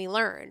that's when we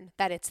learn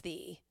that it's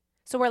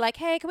So we're like,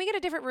 hey, can we get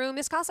a different room?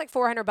 This costs like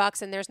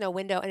 $400 and there's no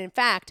window. And in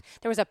fact,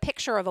 there was a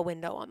picture of a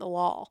window on the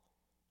wall.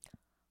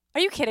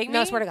 Are you kidding me?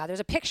 No, I swear to God. There's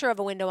a picture of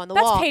a window on the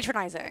wall. That's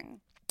patronizing.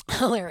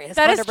 Hilarious.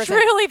 That 100%. is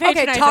truly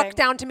patronizing. Okay, talk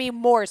down to me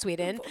more,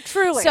 Sweden.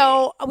 Truly.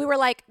 So we were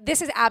like,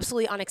 this is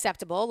absolutely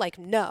unacceptable. Like,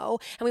 no.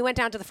 And we went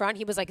down to the front.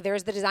 He was like,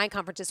 there's the design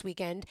conference this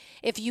weekend.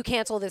 If you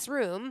cancel this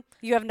room,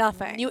 You have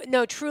nothing.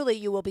 truly,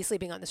 you will be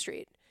sleeping on the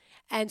street.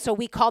 And so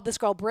we called this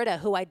girl Britta,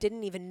 who I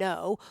didn't even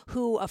know,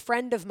 who a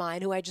friend of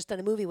mine who I just done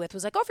a movie with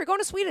was like, oh, if you're going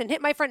to Sweden,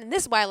 hit my friend. And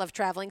this is why I love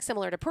traveling,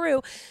 similar to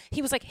Peru.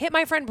 He was like, hit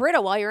my friend Britta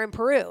while you're in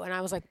Peru. And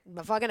I was like,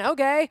 fucking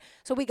okay.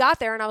 So we got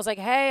there and I was like,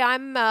 hey,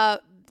 I'm, do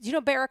you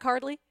know Barrick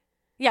Hardley?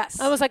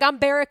 Yes. I was like, I'm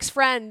Barrick's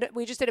friend.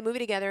 We just did a movie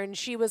together. And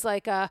she was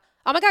like, oh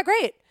my God,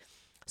 great.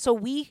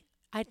 So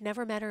I'd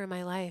never met her in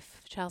my life.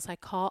 Chelsea, I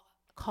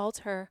called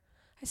her.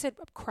 I said,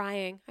 I'm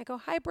crying. I go,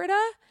 hi, Britta.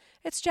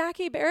 It's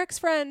Jackie, Barrick's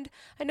friend.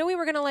 I know we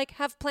were going to like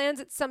have plans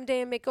at some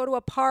day and go to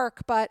a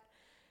park, but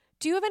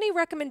do you have any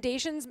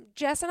recommendations?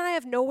 Jess and I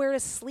have nowhere to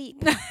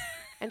sleep.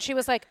 And she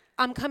was like,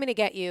 I'm coming to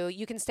get you.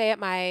 You can stay at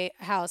my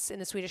house in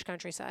the Swedish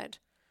countryside.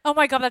 Oh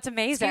my God, that's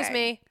amazing. Excuse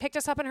me. Picked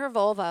us up in her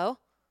Volvo.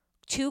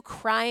 2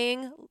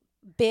 crying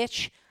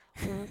bitch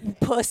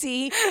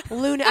pussy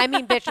Luna. I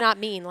mean, bitch, not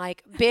mean,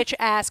 like bitch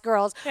ass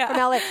girls from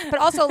LA. But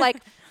also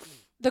like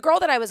the girl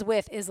that I was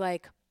with is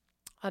like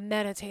a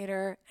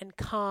meditator and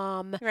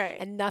calm,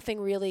 and nothing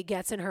really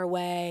gets in her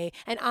way.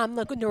 And I'm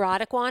the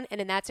neurotic one. And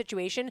in that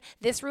situation,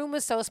 this room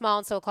was so small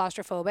and so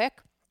claustrophobic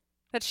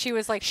that she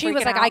was like,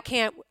 I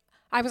can't.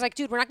 I was like,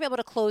 dude, we're not gonna be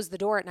able to close the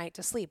door at night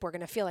to sleep. We're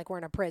gonna feel like we're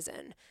in a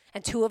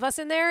no of us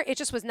in there. It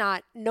just was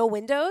no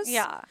windows.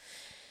 Yeah.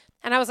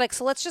 And I was like,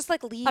 so let's just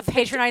like leave. A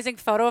patronizing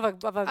photo of a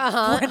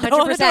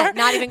 100%,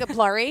 not even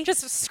blurry.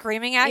 Just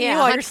screaming at you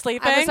while you're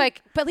sleeping. I was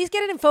like, but at least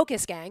get it in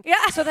focus, gang.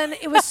 Yeah. So then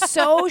it was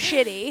so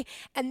shitty.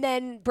 And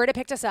then Britta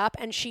picked us up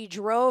and she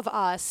drove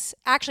us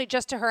actually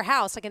just to her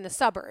house, like in the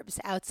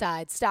suburbs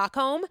outside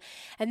Stockholm.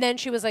 And then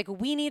she was like,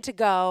 we need to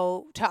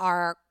go to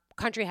our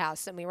country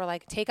house. And we were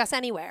like, take us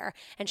anywhere.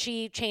 And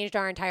she changed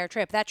our entire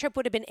trip. That trip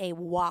would have been a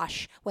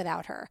wash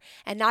without her.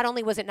 And not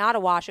only was it not a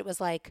wash, it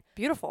was like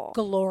beautiful,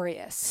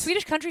 glorious.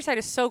 Swedish countryside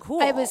is so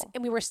cool.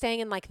 And we were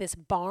staying in like this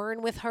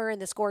barn with her in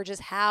this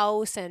gorgeous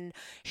house. And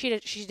she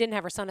didn't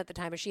have her son at the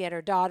time, but she had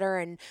her daughter.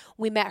 And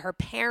we met her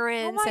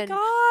parents and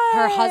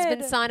her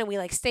husband's son. And we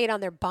like stayed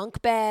on their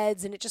bunk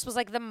beds. And it just was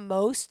like the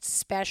most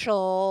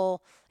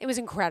special. It was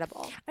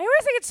incredible. I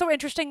always think it's so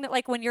interesting that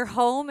like when you're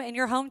home in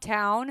your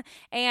hometown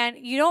and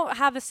you don't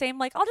have the same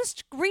like I'll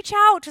just reach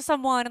out to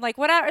someone and like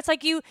whatever. It's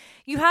like you're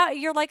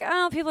like,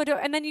 oh, people do,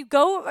 and then you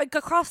go like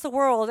across the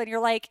world and you're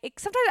like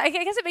sometimes I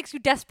guess it makes you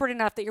desperate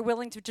enough that you're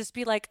willing to just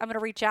be like, I'm gonna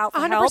reach out for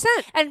 100%. Help.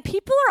 And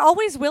people are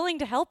always willing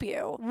to help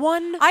you.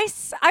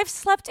 I've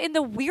slept in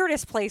the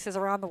weirdest places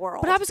around the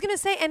world. But I was gonna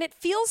say, and it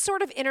feels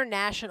sort of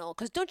international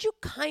because don't you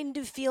kind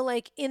of feel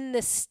like in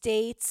the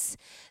States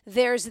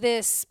there's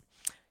this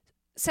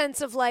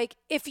sense of like,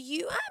 if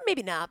you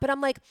maybe not, but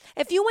I'm like,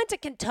 if you went to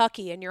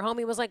Kentucky and your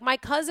homie was like, my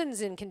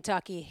cousin's in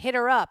Kentucky, hit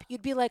her up,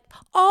 you'd be like,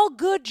 all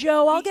good,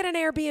 Joe, I'll get an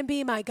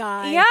Airbnb, my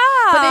guy. Yeah.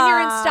 But then you're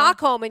in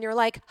Stockholm and you're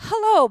like,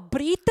 hello,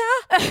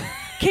 Brita,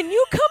 can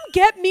you come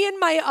get me and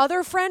my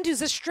other friend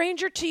who's a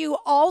stranger to you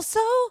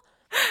also?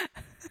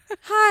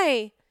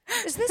 Hi,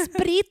 is this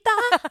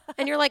Brita?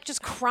 And you're like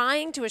just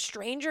crying to a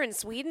stranger in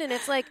Sweden, and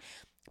it's like,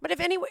 but if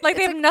anyway, like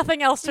they have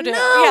nothing else to do.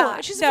 No, yeah,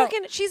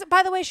 she's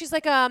by the way, she's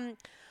like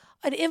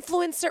an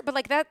influencer, but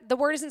like that, the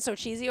word isn't so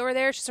cheesy over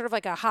there. She's sort of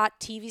like a hot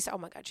TV star. Oh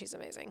my God, she's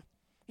amazing.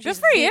 Good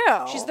for you.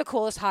 She's the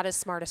coolest, hottest,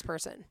 smartest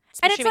person.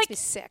 And she makes me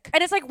sick.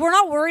 And it's like, we're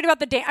not worried about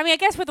the I mean, I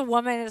guess with a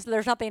woman,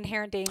 there's not the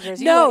inherent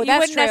dangers. No, you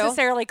that's wouldn't true.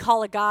 necessarily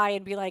call a guy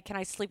and be like, can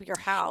I sleep at your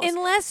house?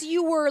 Unless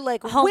you were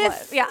like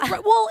homeless.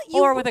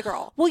 Or with a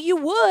girl. Well, you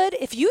would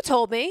if you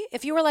told me.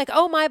 If you were like,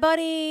 oh, my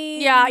buddy.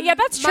 Yeah,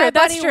 that's true.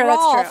 That's true.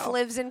 Rolf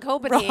lives in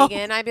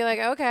Copenhagen. I'd be like,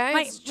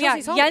 okay.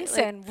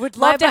 Jensen would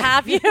love to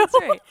have you. That's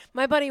right.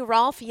 My buddy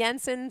Rolf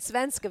Jensen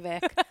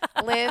Svenskovic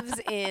lives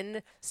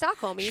in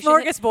Stockholm.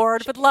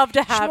 Smorgasbord would love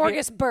to have you.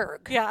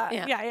 Smorgasburg.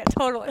 Yeah,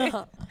 totally.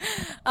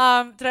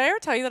 Did I ever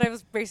tell you that I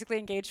was basically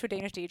engaged to a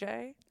Danish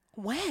DJ?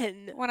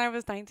 When I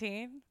was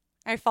 19.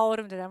 I followed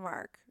him to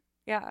Denmark.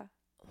 Yeah.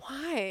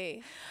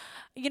 Why?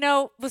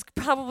 Was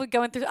probably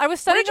going through. I was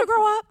studying. Where did you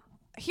grow up?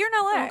 Here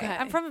in LA. Okay.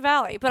 I'm from the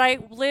Valley, but I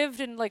lived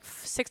in like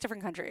 6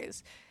 different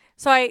countries.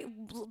 So I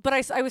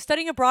was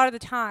studying abroad at the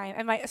time,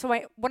 and when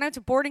I went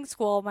to boarding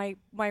school,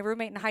 my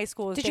roommate in high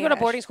school was Did Danish. you go to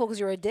boarding school because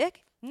you were a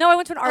dick? No, I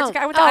went to an arts.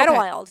 I went to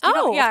Idlewild.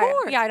 Okay. Of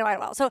course. Yeah, I know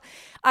Idlewild. So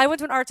I went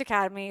to an arts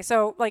academy.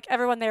 So like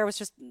everyone there was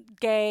just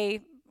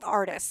gay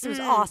artists. It was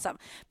awesome.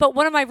 But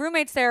one of my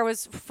roommates there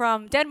was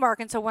from Denmark,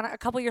 and so a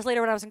couple years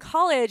later, when I was in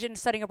college and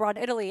studying abroad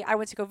in Italy, I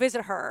went to go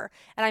visit her,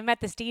 and I met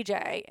this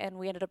DJ, and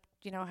we ended up,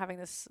 having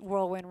this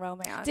whirlwind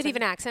romance. Did he have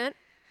an accent?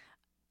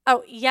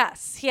 Oh,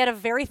 yes. He had a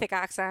very thick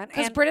accent.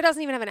 Because Britta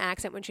doesn't even have an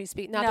accent when she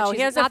speaks. Not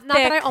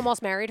that I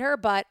almost married her,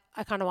 but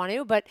I kind of want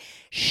to. But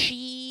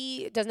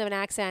she doesn't have an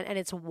accent, and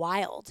it's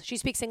wild. She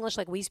speaks English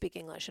like we speak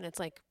English, and it's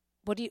like,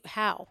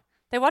 how?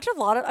 They watch a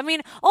lot of, I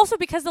mean, also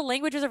because the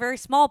languages are very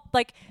small,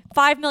 like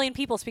 5 million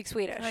people speak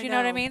Swedish. You know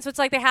what I know. mean? So it's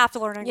like they have to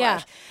learn English.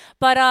 Yeah.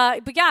 But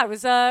yeah,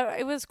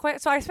 it was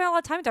quite, so I spent a lot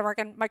of time in Denmark,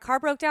 and my car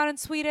broke down in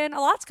Sweden. A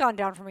lot's gone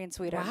down for me in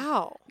Sweden.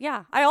 Wow.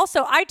 Yeah.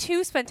 I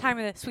too spent time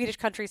in the Swedish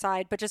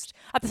countryside, but just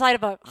at the side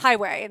of a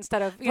highway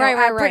instead of, Right,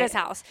 at right. Britta's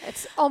house.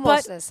 It's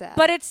almost But, as sad.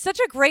 but it's such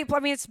a great, I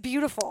mean, it's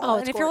beautiful. Oh,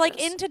 and it's if you're like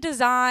gorgeous. into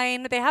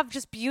design, they have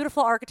just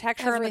beautiful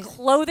architecture, and the Everything.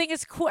 clothing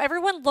is cool.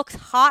 Everyone looks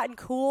hot and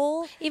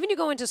cool. Even you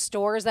go into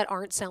stores that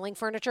aren't selling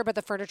furniture, but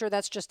the furniture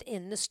that's just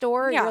in the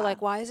store, Yeah. you're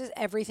like, why is this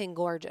everything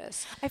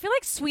gorgeous? I feel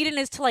like Sweden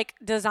is to like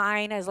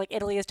design as like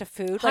Italy is to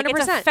food. Like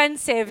it's 100%.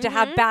 offensive to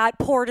have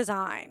poor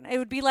design. It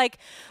would be like,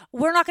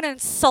 we're not going to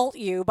insult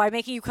you by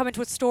making you come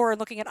into a store and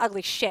looking at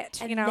ugly shit.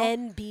 And you know.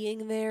 then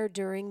being there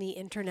during the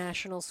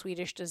International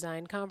Swedish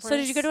Design Conference. So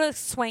did you go to a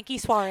swanky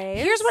soiree?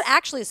 Here's what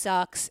actually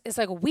sucks is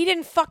like we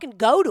didn't fucking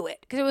go to it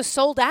because it was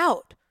sold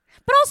out.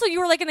 But also, you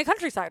were like in the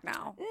countryside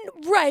now.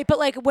 Right, but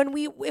like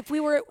if we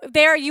were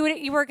There, you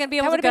were going to be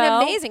able that to would have go.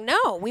 been amazing.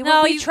 No, we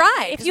you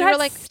tried. If 'cause you we had were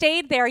like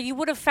stayed there, you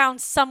would have found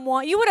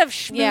someone. You would have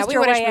schmoozed yeah, we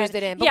your would have way schmoozed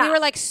it in. But yeah. we were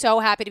like so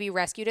happy to be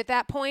rescued at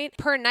that point.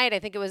 Per night, I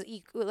think it was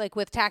like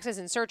with taxes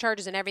and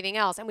surcharges and everything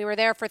else. And we were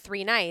there for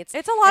 3 nights.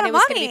 It's a lot and of it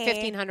was going to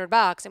money. be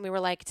 $1,500. And we were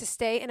like, to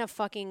stay in a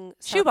fucking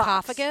Shoebox.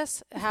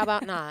 sarcophagus? How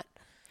about not?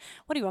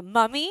 What are you, a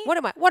mummy? What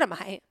am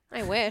I?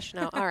 I wish.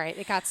 No. All right.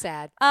 It got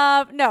sad.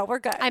 No, we're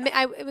good.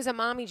 It was a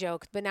mommy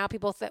joke, but now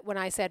people when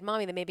I said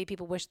mommy, then maybe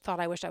people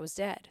thought I wished I was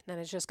dead. Then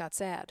it just got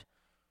sad.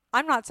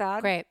 I'm not sad.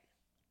 Great.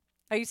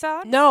 Are you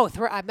sad? No,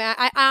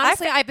 I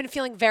honestly, I've been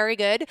feeling very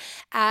good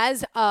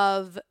as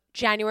of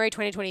January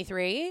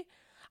 2023.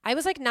 I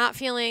was like not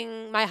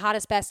feeling my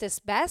hottest,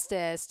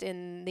 bestest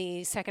in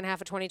the second half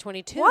of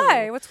 2022.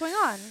 Why? What's going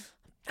on?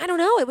 I don't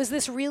know. It was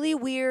this really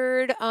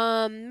weird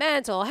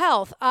mental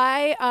health.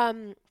 I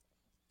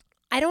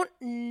don't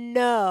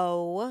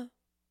know.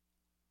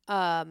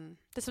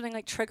 Does something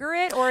like trigger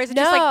it, or is it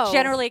just No. like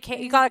generally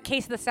you got a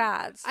case of the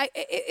sads?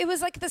 It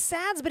was like the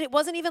sads, but it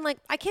wasn't even like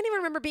I can't even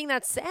remember being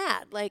that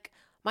sad. Like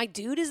my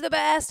dude is the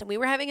best, and we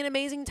were having an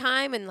amazing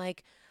time, and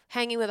like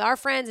hanging with our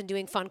friends and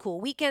doing fun,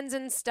 cool weekends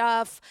and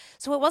stuff.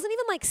 So it wasn't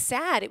even like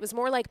sad. It was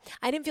more like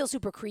I didn't feel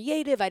super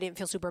creative. I didn't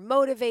feel super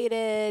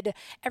motivated.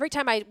 Every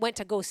time I went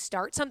to go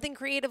start something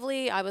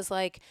creatively, I was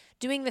like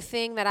doing the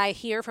thing that I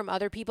hear from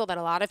other people that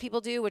a lot of people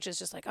do, which is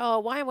just like, oh,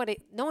 why would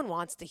it? No one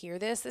wants to hear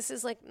this. This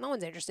is like, no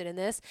one's interested in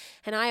this.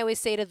 And I always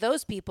say to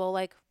those people,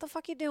 like, what the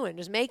fuck you doing?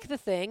 Just make the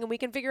thing and we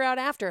can figure out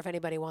after if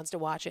anybody wants to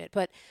watch it.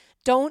 But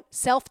don't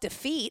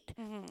self-defeat.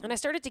 And I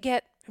started to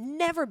get, I've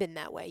never been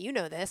that way. You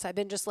know this. I've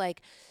been just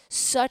like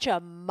such a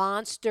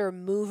monster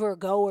mover,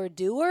 goer,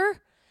 doer.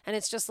 And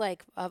it's just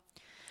like,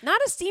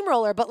 not a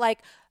steamroller, but like,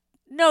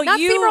 No, not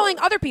you steamrolling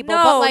other people,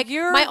 no, but like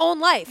you're, my own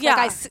life. Yeah.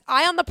 Like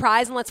eye on the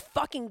prize and let's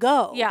fucking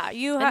go. Yeah,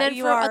 And then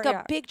you for are, like a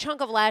yeah. big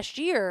chunk of last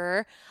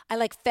year, I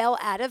like fell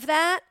out of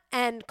that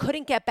and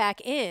couldn't get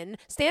back in.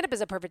 Stand-up is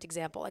a perfect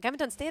example. Like I haven't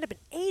done stand-up in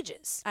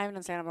ages. I haven't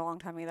done stand-up in a long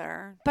time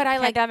either. But I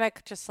like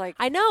pandemic just like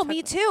I know, took me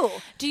me. too.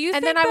 Do you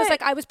And think then I was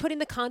that- like, I was putting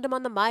the condom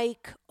on the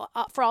mic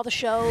for all the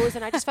shows,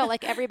 and I just felt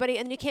like everybody.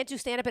 And you can't do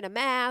stand up in a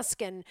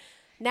mask. And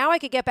now I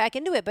could get back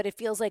into it, but it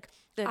feels like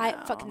I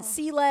fucking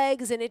see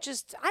legs, and it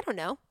just I don't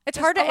know. It's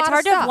Just hard to a lot of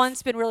have stuff.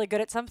 once been really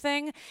good at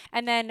something,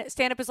 and then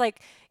stand up is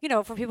like, you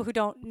know, for people who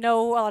don't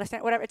know a lot of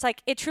stand whatever, it's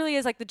like it truly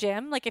is like the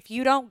gym. Like if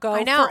you don't go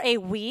I know. for a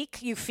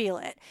week, you feel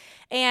it,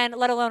 and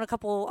let alone a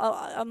couple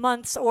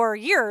months or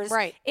years.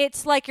 Right.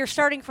 It's like you're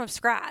starting from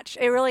scratch.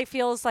 It really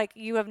feels like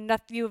you have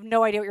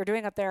no idea what you're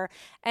doing up there,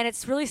 and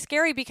it's really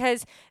scary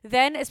because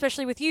then,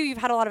 especially with you, you've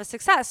had a lot of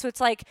success. So it's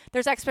like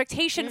there's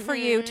expectation for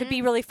you to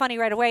be really funny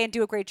right away and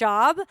do a great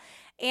job.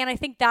 And I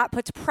think that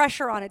puts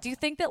pressure on it. Do you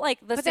think that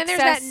like the But then there's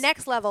that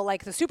next level,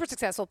 like the super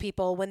successful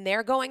people, when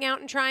they're going out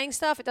and trying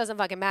stuff, it doesn't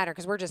fucking matter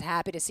because we're just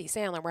happy to see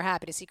Sandler. We're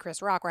happy to see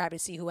Chris Rock. We're happy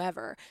to see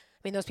whoever. I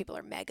mean, those people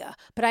are mega.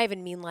 But I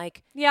even mean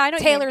like Yeah, I know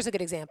what you mean. Taylor's a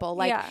good example.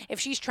 Like Yeah. if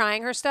she's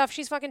trying her stuff,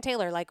 she's fucking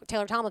Taylor. Like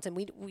Taylor Tomlinson,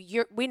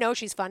 we know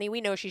she's funny.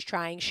 We know she's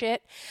trying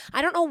shit.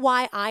 I don't know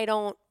why I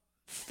don't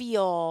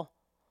feel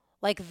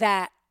like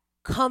that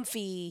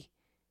comfy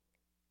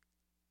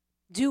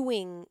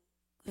doing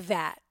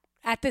that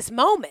at this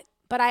moment.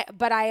 But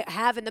I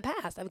have in the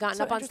past. I've gotten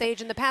So up on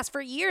stage in the past for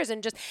years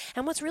and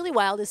what's really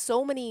wild is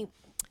so many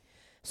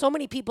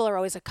people are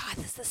always like, God,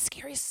 this is the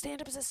scariest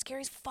stand-up is the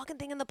scariest fucking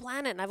thing on the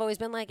planet. And I've always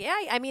been like, yeah,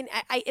 I mean,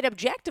 it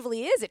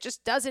objectively is. It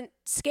just doesn't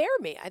scare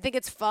me. I think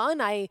it's fun.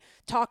 I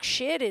talk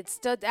shit. It's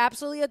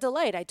absolutely a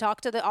delight. I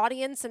talk to the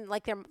audience and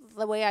like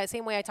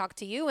same way I talk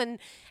to you. And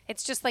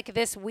it's just like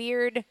this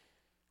weird,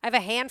 I have a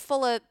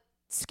handful of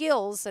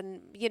skills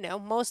and, you know,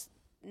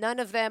 none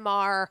of them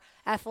are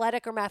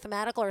athletic or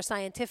mathematical or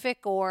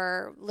scientific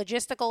or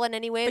logistical in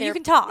any way. But you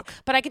can talk.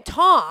 But I can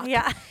talk.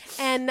 Yeah.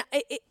 And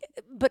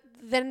but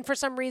then for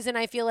some reason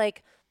I feel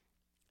like,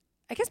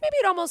 I guess maybe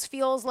it almost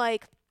feels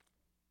like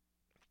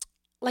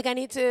I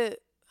need to,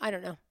 I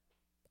don't know.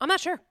 I'm not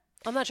sure.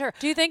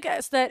 Do you think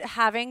that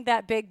having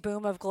that big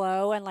boom of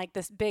glow and like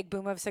this big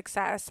boom of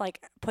success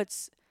like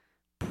puts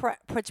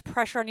puts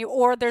pressure on you,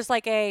 or there's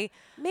like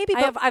maybe,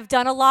 but I've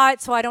done a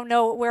lot, so I don't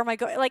know where am I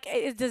going. Like,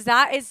 is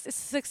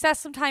success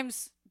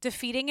sometimes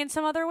defeating in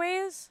some other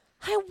ways?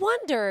 I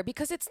wonder,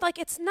 because it's like,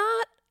 it's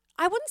not,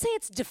 I wouldn't say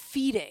it's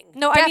defeating.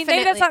 No, I mean,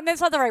 maybe that's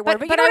not the right word,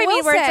 but you know what I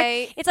mean?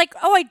 Where it's like,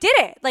 oh, I did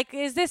it. Like,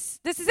 this is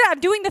it. I'm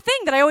doing the thing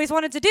that I always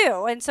wanted to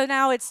do. And so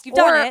now you've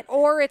done it.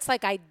 Or it's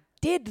like, I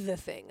did the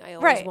thing I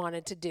always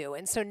wanted to do.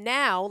 And so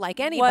now, like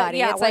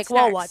anybody, it's like,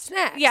 well, what's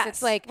next? Yes.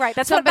 It's like, right.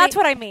 That's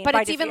what I mean. But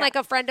it's even like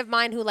a friend of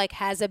mine who like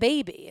has a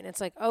baby, and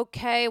it's like,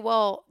 okay,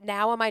 well,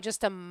 now am I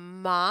just a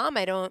mom?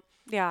 I don't.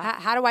 Yeah.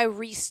 How do I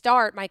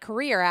restart my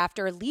career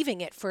after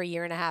leaving it for a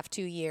year and a half,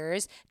 2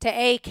 years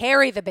to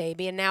carry the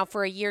baby, and now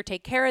for a year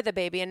take care of the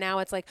baby, and now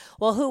it's like,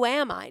 well, who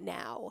am I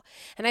now?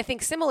 And I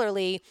think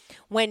similarly,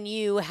 when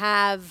you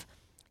have,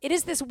 it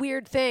is this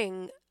weird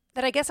thing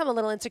that I guess I'm a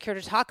little insecure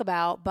to talk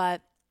about,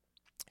 but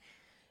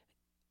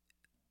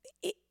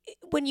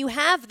when you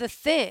have the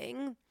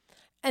thing,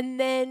 and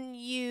then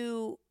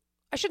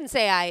I shouldn't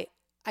say I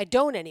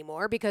don't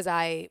anymore, because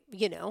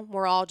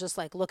we're all just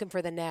like looking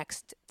for the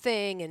next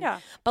thing. And,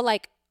 but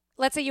like,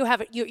 let's say you're on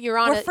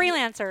we're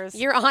freelancers.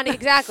 You're on,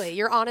 exactly.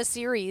 You're on a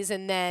series,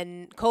 and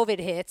then COVID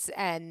hits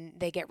and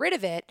they get rid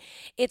of it.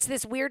 It's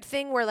this weird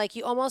thing where like,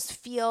 you almost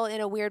feel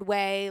in a weird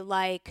way,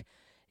 like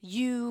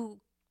you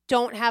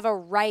don't have a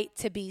right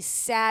to be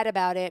sad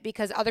about it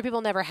because other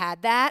people never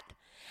had that.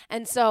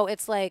 And so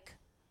it's like,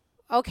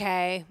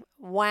 okay,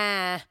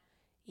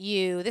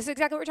 this is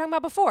exactly what we were talking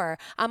about before.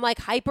 I'm like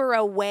hyper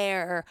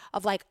aware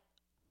of like,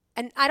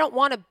 and I don't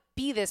want to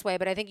be this way,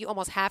 but I think you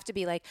almost have to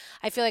be like,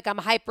 I feel like I'm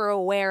hyper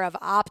aware of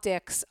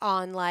optics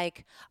on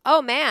like,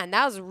 oh man,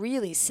 that was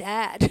really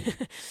sad.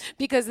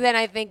 Because then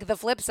I think the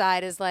flip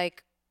side is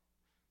like,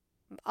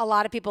 a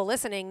lot of people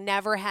listening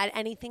never had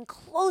anything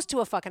close to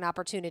a fucking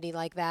opportunity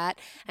like that.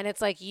 And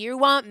it's like, you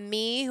want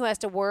me, who has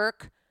to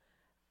work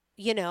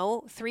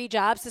 3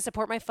 jobs to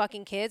support my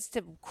fucking kids,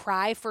 to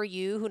cry for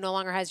you who no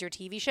longer has your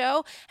TV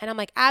show? And I'm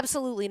like,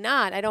 absolutely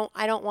not. I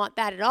don't want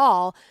that at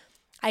all.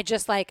 I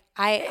just like,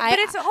 but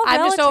it's all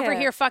relative. I'm just over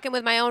here fucking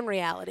with my own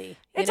reality.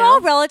 It's all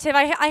relative.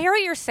 I hear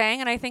what you're saying,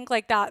 and I think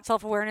like that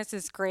self-awareness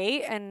is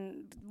great,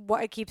 and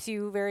what it keeps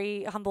you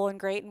very humble and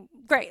great.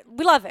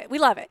 We love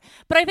it.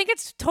 But I think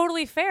it's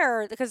totally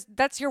fair, because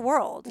that's your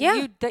world.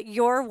 Yeah.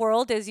 Your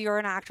world is, you're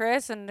an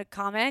actress and a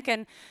comic,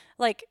 and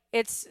like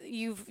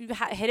you've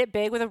hit it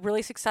big with a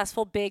really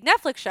successful big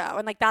Netflix show,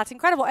 and like that's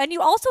incredible. And you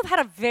also have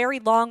had a very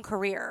long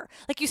career.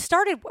 Like you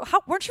started,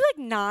 weren't you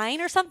like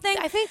 9 or something?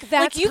 I think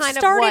that's like you kind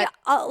started of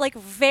what, like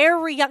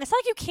very young. It's not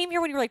like you came here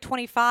when you were like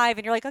 25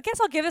 and you're like, I guess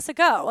I'll give this a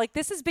go. Like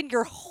this has been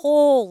your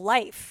whole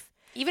life.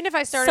 Even if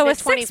I started at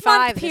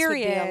 25, this would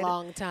be a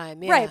long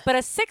time. Yeah. Right, but a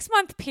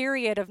 6-month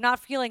period of not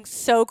feeling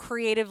so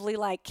creatively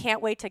like,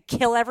 can't wait to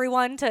kill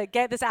everyone to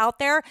get this out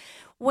there,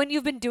 when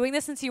you've been doing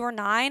this since you were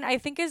 9, I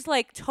think is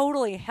like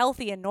totally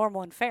healthy and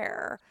normal and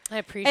fair. I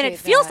appreciate that. And it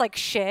feels like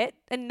shit,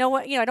 and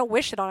I don't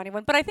wish it on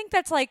anyone, but I think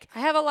that's like, I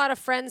have a lot of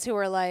friends who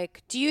are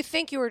like, do you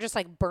think you were just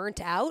like burnt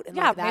out? And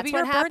like, that's maybe what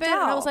you're happened. burnt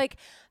out. And I was like,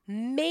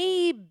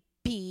 maybe,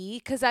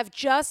 because I've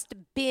just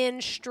been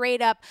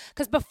straight up,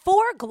 because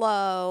before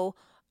Glow,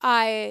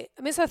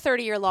 it's a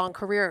 30-year long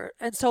career.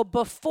 And so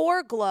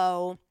before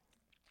Glow,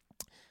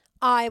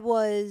 I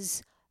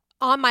was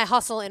on my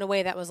hustle in a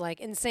way that was like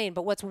insane.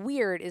 But what's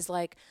weird is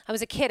like, I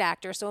was a kid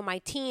actor. So in my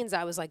teens,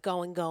 I was like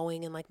going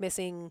and like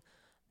missing,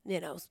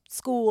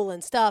 school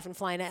and stuff, and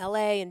flying to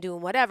LA and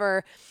doing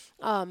whatever.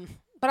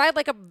 But I had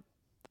like a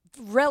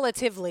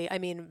relatively,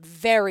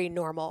 very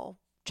normal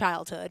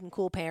childhood and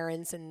cool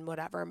parents and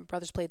whatever. My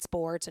brothers played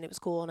sports and it was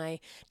cool, and I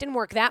didn't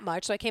work that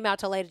much, so I came out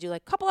to LA to do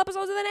like a couple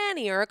episodes of The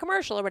Nanny or a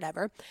commercial or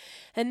whatever.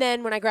 And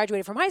then when I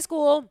graduated from high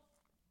school,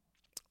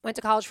 went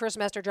to college for a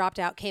semester, dropped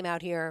out, came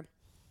out here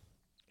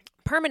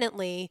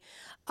permanently.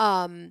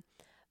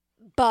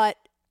 But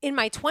in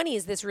my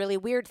 20s, this really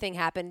weird thing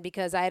happened,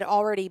 because I had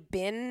already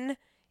been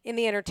in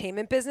the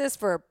entertainment business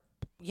for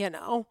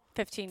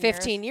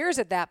 15 years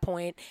at that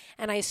point,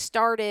 and I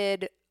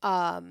started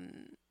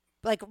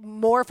like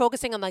more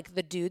focusing on like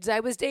the dudes I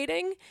was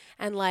dating,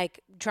 and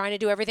like trying to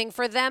do everything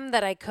for them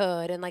that I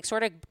could, and like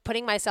sort of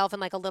putting myself in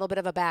like a little bit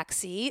of a back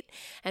seat,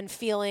 and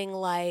feeling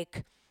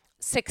like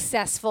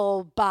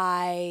successful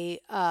by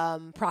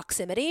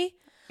proximity.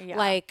 Yeah.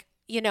 Like,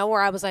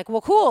 where I was like,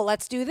 well, cool,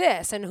 let's do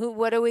this. And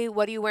what are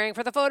you wearing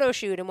for the photo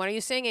shoot? And what are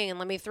you singing? And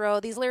let me throw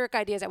these lyric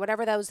ideas at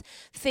whatever those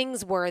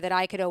things were that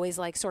I could always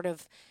like sort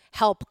of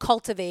help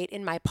cultivate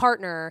in my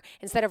partner,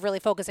 instead of really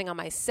focusing on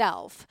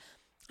myself.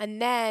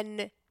 And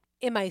then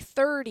in my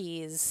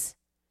 30s,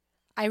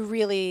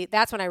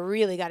 that's when I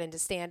really got into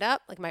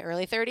stand-up, like my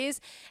early 30s.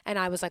 And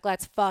I was like,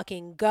 let's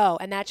fucking go.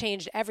 And that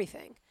changed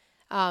everything.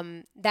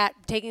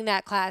 Taking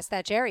that class,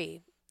 that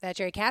Jerry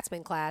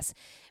Katzman class,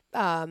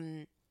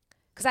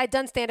 because I'd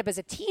done stand-up as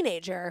a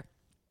teenager,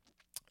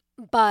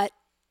 but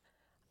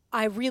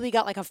I really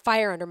got like a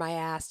fire under my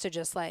ass to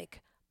just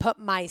like put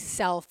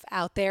myself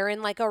out there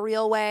in like a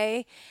real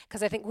way.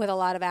 Because I think with a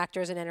lot of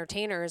actors and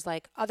entertainers,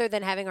 like other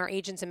than having our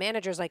agents and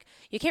managers, like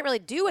you can't really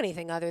do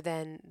anything other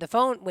than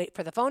wait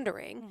for the phone to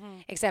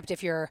ring, except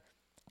if you're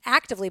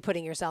actively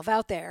putting yourself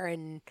out there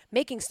and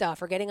making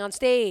stuff or getting on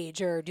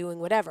stage or doing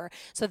whatever.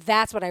 So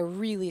that's what I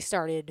really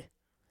started.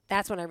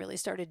 That's when I really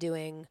started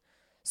doing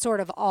sort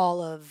of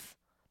all of,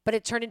 but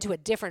it turned into a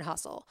different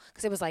hustle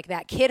because it was like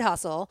that kid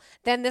hustle.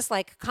 Then this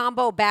like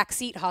combo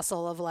backseat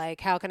hustle of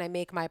like, how can I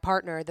make my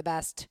partner the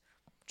best?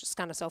 Just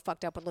kind of so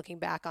fucked up with looking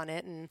back on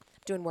it and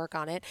doing work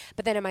on it.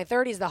 But then in my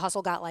 30s, the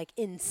hustle got like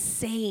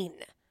insane.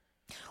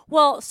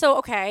 Well, so,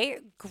 okay,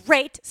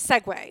 great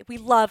segue. We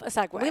love a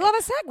segue. We love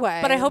a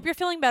segue. But I hope you're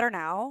feeling better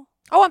now.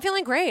 Oh, I'm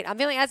feeling great.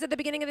 As at the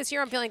beginning of this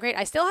year, I'm feeling great.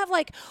 I still have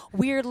like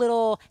weird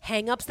little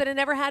hang-ups that I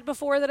never had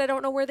before that I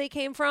don't know where they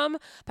came from.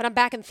 But I'm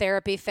back in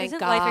therapy, thank God.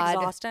 Isn't life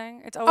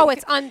exhausting? It's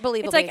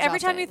unbelievably It's like every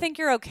exhausting. time you think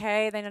you're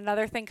okay, then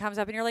another thing comes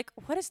up and you're like,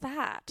 what is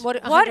that?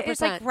 What? It's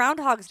like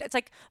Groundhog's Day. It's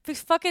like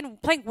fucking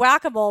playing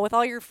whack-a-mole with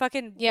all your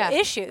fucking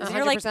issues. 100%. And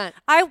you're like,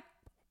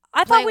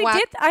 I thought we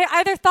did. I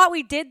either thought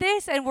we did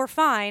this and we're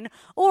fine,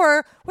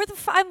 or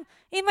I'm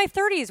in my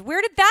 30s.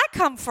 Where did that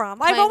come from?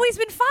 I've always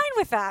been fine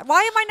with that.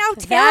 Why am I now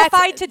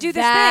terrified to do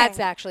this thing? That's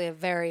actually a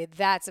very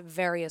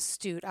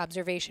astute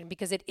observation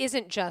because it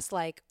isn't just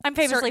like I'm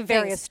famously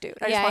very astute.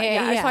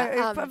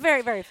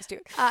 Very, very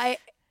astute.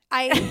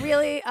 I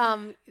really,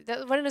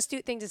 what an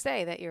astute thing to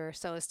say that you're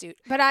so astute.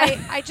 But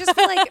I just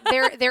feel like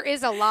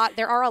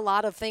there are a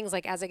lot of things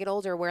like as I get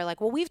older where like,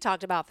 well, we've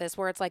talked about this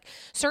where it's like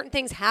certain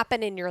things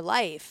happen in your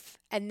life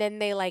and then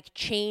they like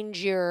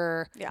change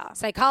your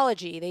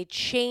psychology. They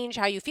change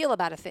how you feel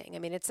about a thing. I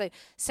mean, it's a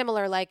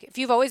similar, like if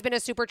you've always been a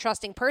super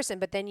trusting person,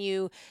 but then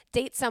you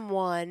date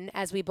someone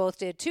as we both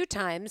did 2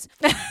 times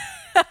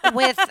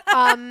with,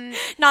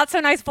 not so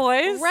nice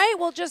boys. Right.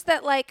 Well, just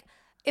that like,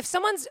 if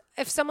someone's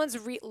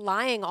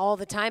lying all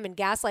the time and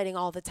gaslighting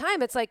all the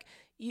time, it's like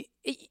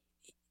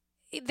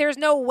there's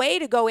no way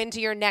to go into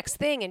your next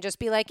thing and just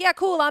be like, yeah,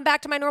 cool, I'm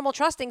back to my normal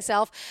trusting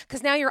self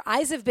because now your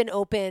eyes have been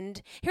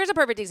opened. Here's a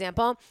perfect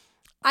example.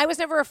 I was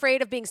never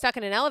afraid of being stuck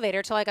in an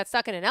elevator till I got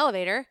stuck in an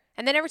elevator.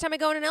 And then every time I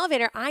go in an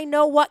elevator, I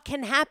know what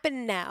can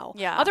happen now.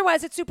 Yeah.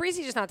 Otherwise, it's super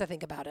easy just not to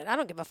think about it. I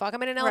don't give a fuck.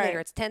 I'm in an elevator.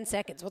 Right. It's 10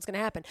 seconds. What's going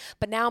to happen?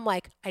 But now I'm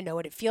like, I know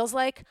what it feels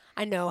like.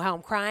 I know how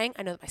I'm crying.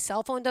 I know that my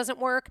cell phone doesn't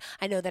work.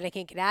 I know that I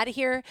can't get out of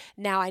here.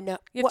 Now I know.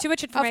 You have too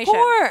much information.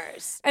 Of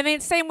course. I mean,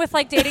 same with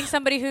like dating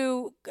somebody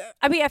who,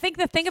 I think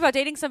the thing about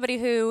dating somebody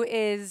who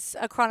is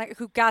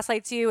who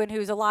gaslights you and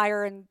who's a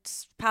liar and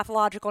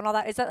pathological and all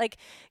that is that like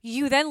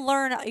you then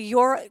learn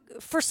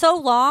for so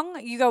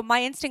long, you go,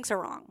 my instincts are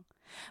wrong.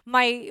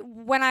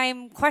 When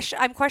I'm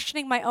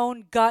questioning my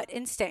own gut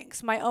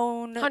instincts, my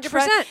own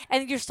 100%,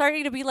 and you're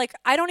starting to be like,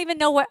 I don't even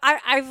know what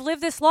I've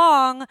lived this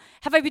long.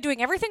 Have I been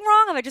doing everything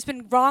wrong? Have I just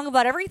been wrong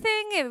about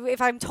everything?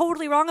 If I'm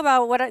totally wrong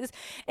about what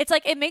it's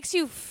like, it makes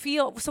you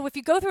feel. So if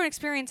you go through an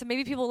experience, and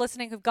maybe people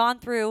listening who've gone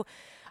through.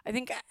 I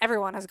think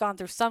everyone has gone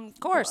through some. Of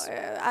course.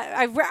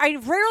 I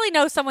rarely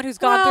know someone who's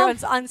gone through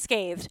and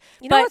unscathed.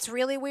 You know what's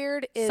really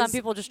weird is some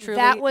people just truly.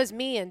 That was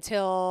me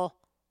until.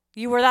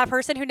 You were that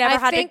person who never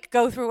had to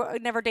go through,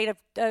 never date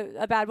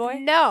a bad boy?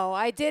 No,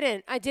 I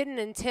didn't. I didn't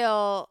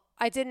until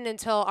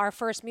our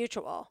first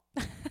mutual.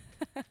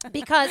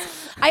 Because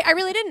I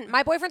really didn't.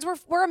 My boyfriends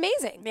were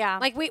amazing. Yeah.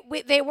 Like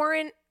they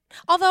weren't.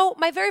 Although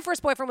my very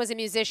first boyfriend was a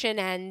musician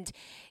and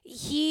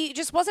he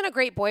just wasn't a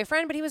great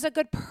boyfriend, but he was a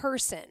good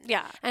person.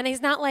 Yeah. And he's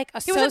not like a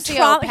sociopath. He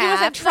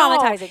wasn't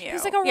traumatizing you.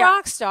 He's like a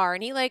rock star.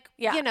 And he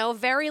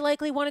very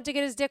likely wanted to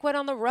get his dick wet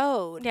on the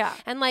road. Yeah.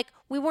 And like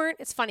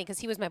it's funny because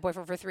he was my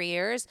boyfriend for 3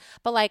 years,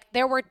 but like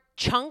there were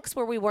chunks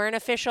where we weren't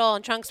official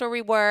and chunks where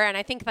we were. And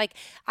I think like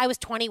I was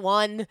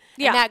 21 and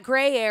that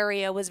gray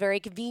area was very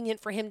convenient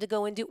for him to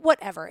go and do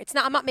whatever.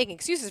 I'm not making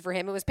excuses for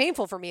him. It was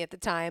painful for me at the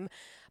time,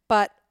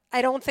 but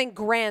I don't think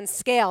grand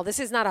scale. This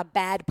is not a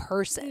bad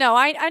person. No,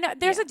 I know.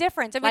 There's a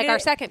difference. I mean, like our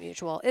second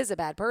mutual is a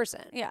bad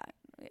person. Yeah.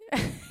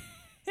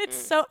 It's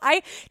so.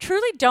 I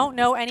truly don't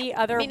know any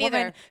other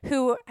woman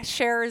who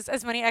shares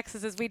as many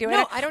exes as we do. No,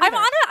 and I don't.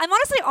 I'm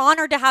honestly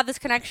honored to have this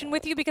connection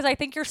with you because I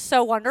think you're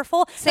so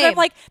wonderful. Same.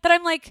 That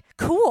I'm like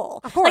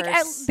cool. Of course.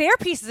 Like they're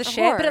pieces of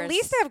shit, but at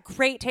least they have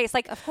great taste.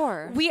 Like of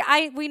course.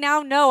 We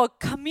now know a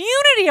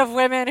community of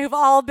women who've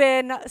all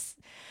been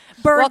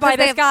burned by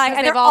this guy,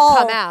 and they've all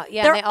come out.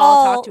 Yeah, and they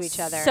all talk to each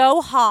other.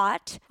 So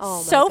hot,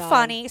 so God.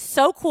 funny,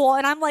 so cool,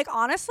 and I'm like,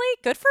 honestly,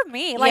 good for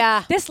me.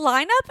 Like this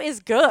lineup is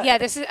good. Yeah,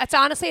 it's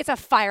a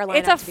fire lineup.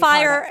 It's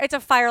a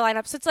fire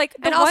lineup. So it's like,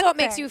 and also it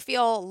makes you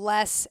feel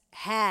less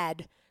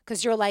had.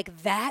 Because you're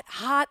like, that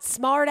hot,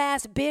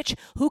 smart-ass bitch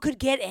who could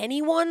get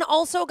anyone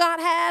also got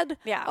had?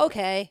 Yeah.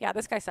 Okay. Yeah,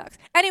 this guy sucks.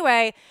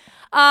 Anyway,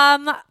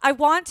 I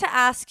want to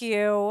ask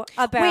you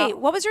about... Wait,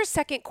 what was your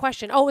second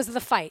question? Oh, it was the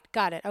fight.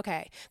 Got it.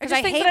 Okay. Because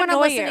I hate when I'm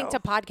listening to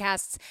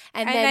podcasts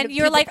and then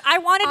you're like, I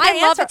wanted to answer.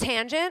 I love a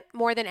tangent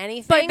more than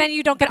anything. But then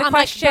you don't get the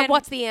question. Like, but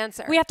what's the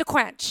answer? We have to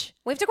quench.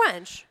 We have to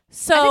quench.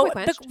 So we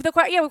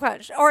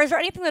quenched. Or is there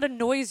anything that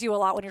annoys you a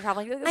lot when you're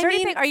traveling? Is there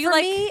anything? Are you for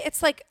me,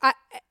 it's like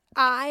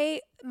my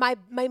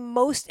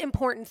most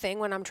important thing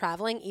when I'm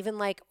traveling, even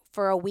like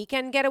for a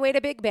weekend getaway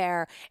to Big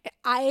Bear,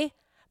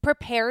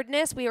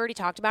 preparedness, we already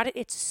talked about it.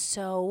 It's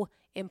so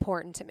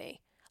important to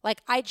me.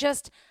 Like I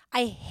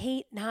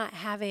hate not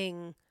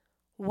having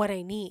what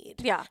I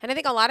need. Yeah. And I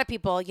think a lot of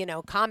people,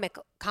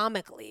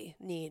 comically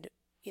need,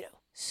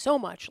 so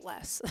much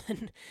less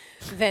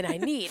than I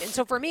need. And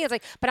so for me, it's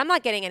like, but I'm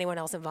not getting anyone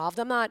else involved.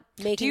 I'm not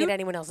making it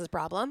anyone else's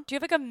problem. Do you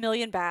have like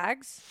 1,000,000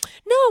 bags?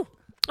 No,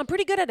 I'm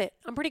pretty good at it.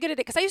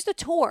 Because I used to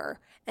tour.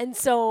 And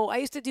so I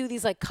used to do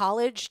these like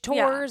college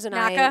tours and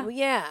NACA?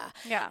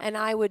 Yeah. And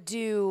I would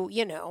do,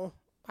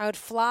 I would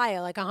fly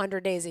like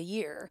 100 days a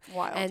year.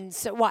 Wild. And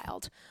so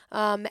wild.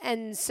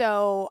 And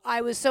so I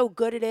was so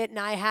good at it, and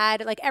I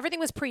had like everything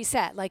was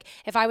preset. Like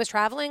if I was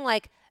traveling,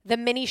 like the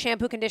mini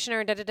shampoo,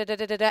 conditioner,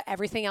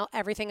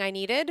 everything I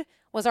needed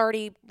was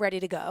already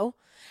ready to go.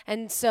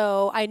 And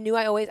so I knew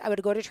I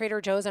would go to Trader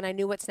Joe's, and I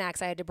knew what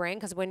snacks I had to bring,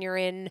 because when you're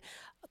in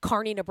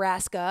Kearney,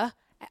 Nebraska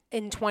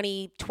in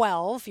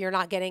 2012, you're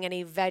not getting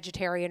any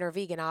vegetarian or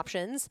vegan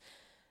options.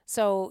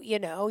 So, you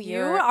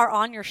are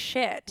on your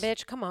shit.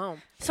 Bitch, come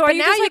on. So but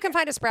now you can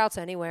find a Sprouts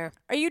anywhere.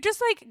 Are you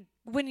just like,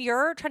 when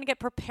you're trying to get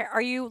prepared,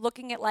 are you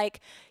looking at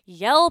like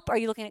Yelp? Are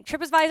you looking at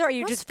TripAdvisor? Are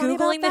you just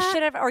Googling this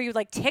shit? Or are you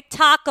like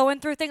TikTok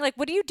going through things? Like,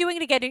 what are you doing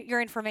to get your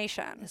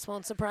information? This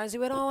won't surprise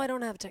you at all. I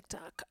don't have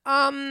TikTok.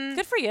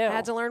 Good for you. I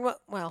had to learn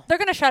they're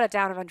going to shut it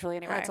down eventually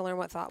anyway. I had to learn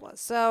what thought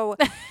was. So,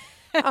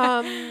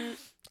 I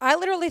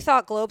literally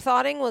thought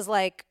globetrotting was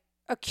like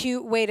a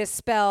cute way to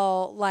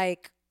spell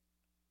like,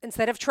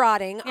 instead of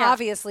trotting,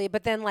 obviously,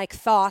 but then like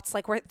thoughts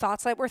like we're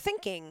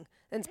thinking,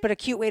 but a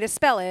cute way to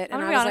spell it.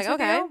 And I was like,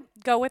 okay,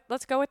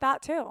 let's go with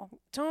that too.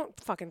 Don't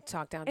fucking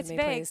talk down to me,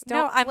 vague. please. Don't,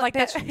 no, I'm like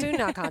bitch, that. Do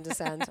not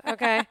condescend.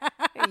 Okay,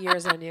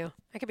 years on you.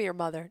 I could be your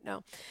mother.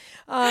 No,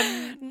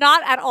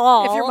 not at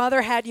all. If your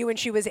mother had you when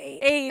she was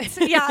 8.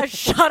 Yeah,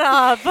 shut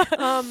up.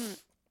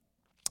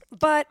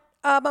 But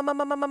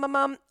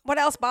what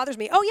else bothers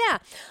me? Oh yeah,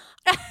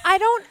 I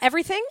don't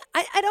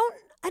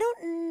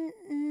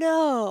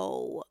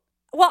know.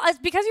 Well,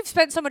 because you've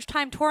spent so much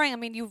time touring. I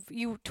mean,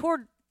 you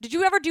toured. Did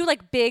you ever do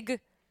like big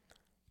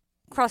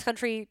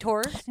cross-country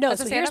tours? No.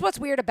 So here's what's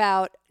weird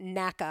about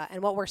NACA,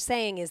 and what we're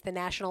saying is the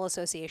National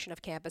Association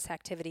of Campus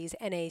Activities,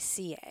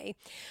 NACA.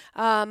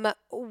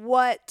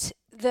 What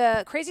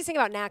the craziest thing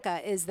about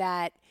NACA is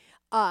that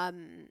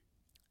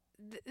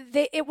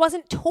it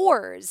wasn't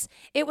tours.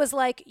 It was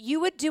like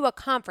you would do a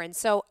conference.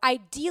 So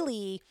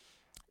ideally,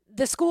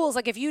 the schools,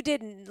 like if you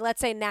did,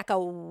 let's say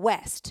NACA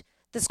West,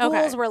 the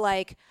schools were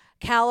like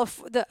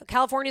the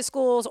California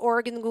schools,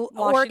 Oregon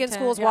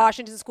schools, yeah.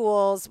 Washington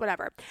schools,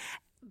 whatever.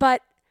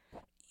 But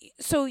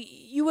so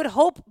you would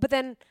hope, but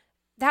then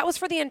that was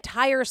for the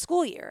entire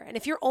school year. And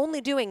if you're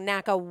only doing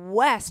NACA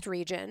West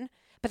region,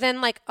 but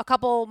then like a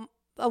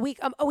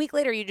week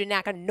later you do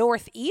NACA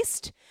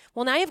Northeast,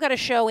 well, now you've got a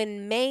show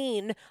in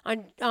Maine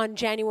on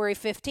January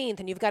 15th,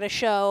 and you've got a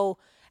show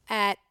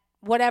at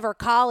whatever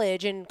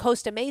college in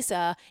Costa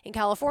Mesa in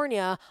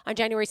California on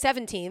January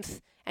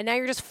 17th. And now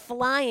you're just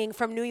flying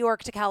from New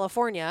York to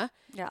California.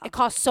 Yeah. It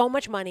costs so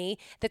much money.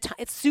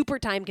 It's super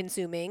time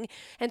consuming.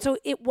 And so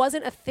it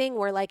wasn't a thing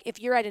where like if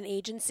you're at an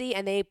agency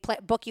and they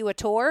book you a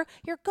tour,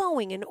 you're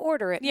going in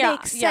order. It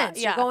makes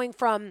sense. Yeah. You're going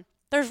from...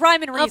 There's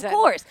rhyme and reason. Of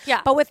course.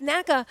 Yeah. But with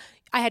NACA,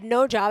 I had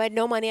no job, I had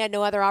no money, I had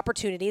no other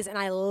opportunities, and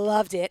I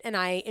loved it and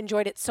I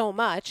enjoyed it so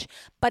much.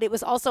 But it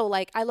was also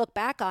like, I look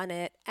back on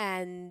it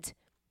and...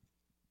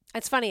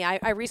 It's funny.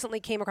 I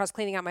recently came across,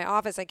 cleaning out my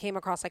office, I came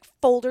across like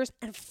folders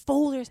and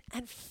folders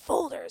and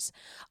folders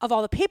of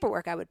all the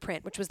paperwork I would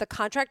print, which was the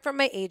contract from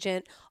my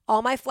agent,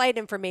 all my flight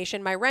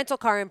information, my rental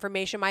car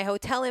information, my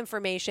hotel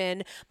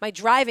information, my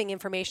driving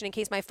information in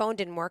case my phone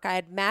didn't work. I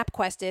had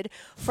MapQuested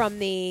from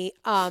the,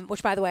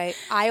 which by the way,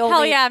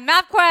 Hell yeah,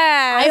 MapQuest!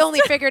 I only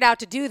figured out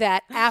to do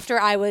that after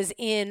I was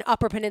in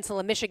Upper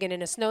Peninsula, Michigan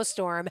in a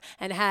snowstorm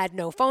and had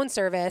no phone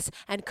service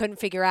and couldn't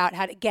figure out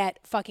how to get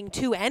fucking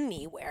to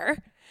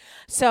anywhere.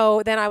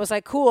 So then I was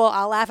like, cool,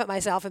 I'll laugh at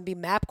myself and be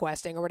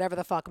MapQuesting or whatever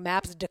the fuck,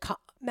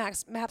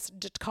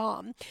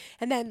 maps.com.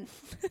 And then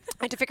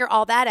I had to figure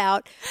all that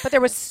out. But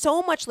there was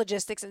so much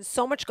logistics and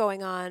so much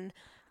going on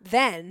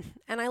then.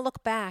 And I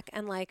look back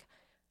and like,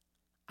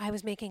 I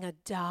was making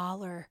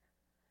 $1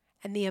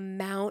 and the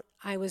amount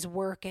I was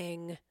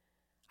working,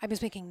 I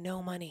was making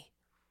no money.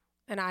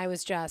 And I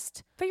was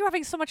just... But you were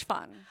having so much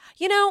fun.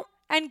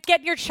 And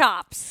getting your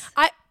chops.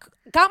 I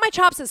got my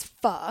chops as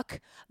fuck,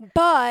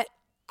 but...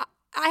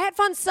 I had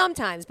fun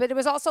sometimes, but it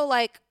was also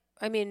like,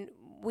 I mean,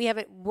 we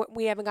haven't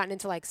gotten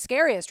into like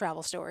scariest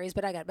travel stories,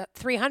 but I got about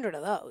 300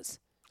 of those.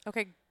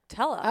 Okay,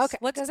 tell us. Okay,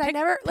 Let's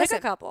pick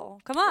a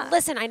couple. Come on.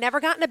 Listen, I never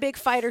got in a big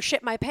fight or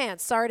shit my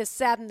pants. Sorry to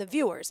sadden the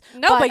viewers.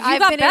 No, but you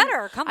got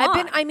better. Come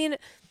on.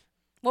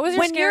 What was your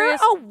when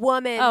scariest? You're a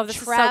woman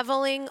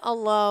traveling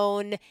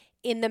alone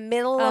in the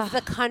middle of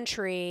the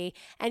country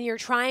and you're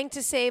trying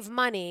to save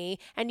money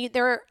and you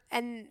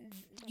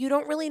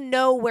don't really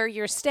know where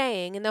you're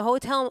staying, and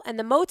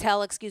the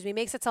motel,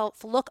 makes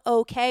itself look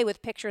okay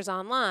with pictures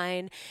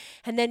online,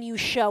 and then you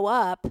show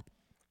up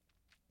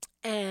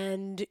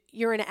and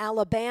you're in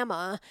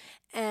Alabama,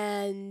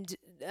 and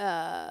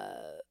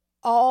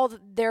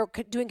they're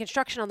doing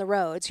construction on the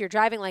road. So you're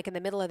driving like in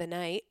the middle of the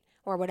night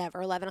or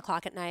whatever, 11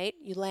 o'clock at night.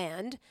 You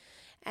land,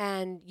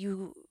 and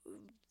you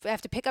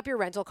have to pick up your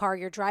rental car.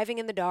 You're driving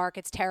in the dark.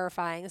 It's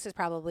terrifying. This is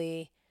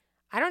probably,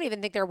 I don't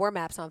even think there were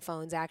maps on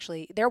phones,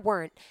 actually. There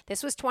weren't.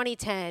 This was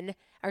 2010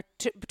 or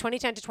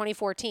 2010 to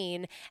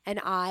 2014,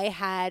 and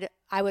I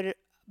would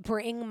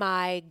bring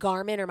my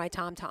Garmin or my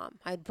TomTom.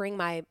 I'd bring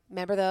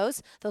remember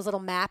those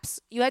little maps?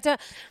 You had to,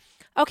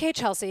 okay,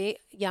 Chelsea,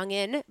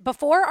 youngin',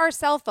 before our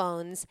cell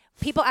phones,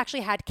 people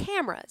actually had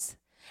cameras.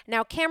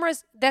 Now,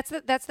 cameras, that's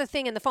the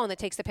thing in the phone that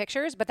takes the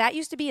pictures, but that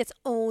used to be its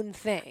own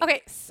thing.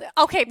 Okay,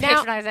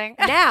 patronizing.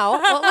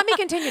 Well, let me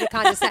continue to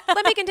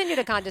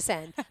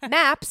condescend.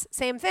 Maps,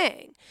 same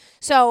thing.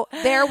 So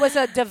there was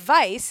a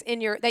device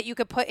that you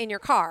could put in your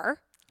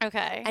car.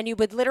 Okay. And you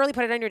would literally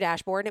put it on your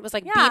dashboard, and it was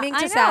like beaming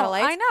to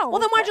satellites. I know. Well,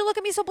 then why'd you look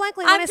at me so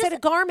blankly when I said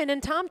Garmin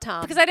and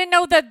TomTom? Because I didn't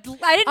know the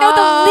legal term.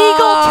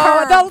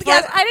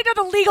 Yes, I didn't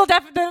know the legal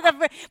but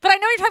I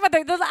know you're talking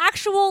about the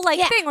actual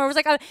thing where it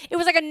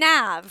was like a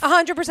nav.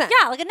 100%.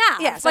 Yeah, like a nav.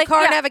 Yes, like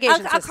car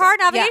navigation system. A car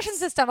navigation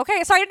system.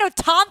 Okay, so I didn't know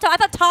TomTom. I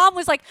thought Tom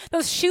was like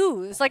those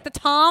shoes, like the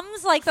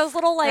Toms, like those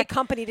little The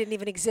company didn't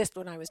even exist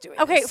when I was doing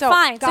Okay, this. So,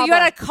 fine. So you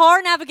had a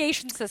car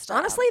navigation system.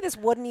 Honestly, this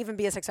wouldn't even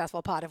be a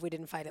successful pod if we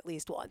didn't fight at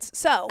least once.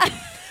 So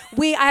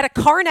I had a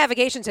car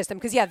navigation system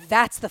because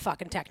that's the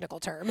fucking technical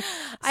term.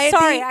 I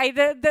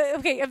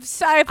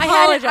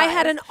apologize. I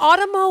had an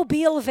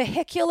automobile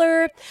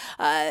vehicular.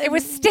 It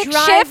was stick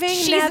driving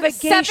shift.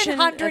 navigation. She's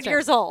 700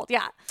 years old.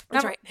 Yeah,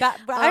 that's right.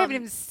 I haven't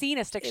even seen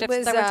a stick shift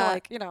since I went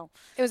to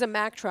It was a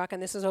Mack truck, and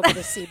this was over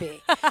the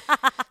CB.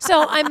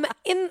 So I'm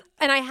in,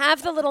 and I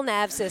have the little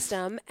nav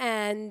system,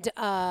 and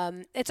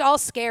it's all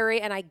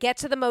scary. And I get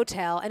to the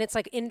motel, and it's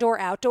like indoor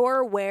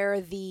outdoor, where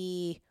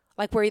the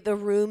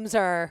rooms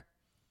are.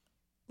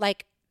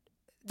 Like,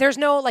 there's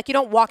no, you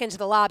don't walk into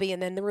the lobby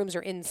and then the rooms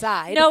are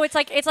inside. No, it's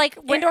like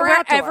indoor where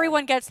outdoor.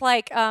 Everyone gets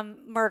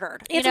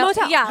murdered. It's a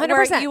motel. Yeah, 100%.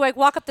 where you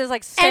walk up those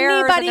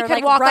stairs. Anybody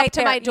could walk right up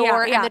to there. my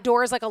door, yeah. and the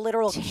door is like a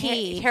literal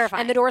key.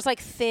 Terrifying. And the door is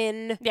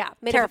thin. Yeah,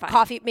 made of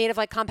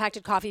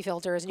compacted coffee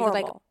filters, and you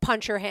would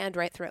punch your hand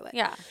right through it.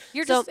 Yeah,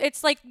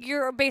 it's like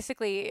you're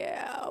basically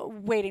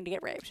waiting to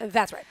get raped.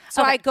 That's right.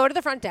 So I go to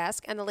the front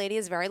desk, and the lady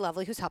is very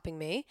lovely who's helping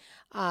me.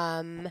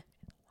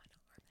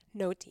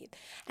 No teeth.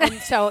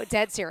 And so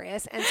dead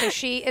serious. And so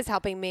she is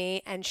helping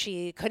me, and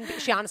she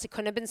honestly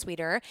couldn't have been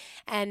sweeter.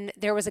 And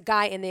there was a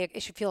guy in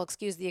if you'll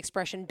excuse the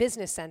expression,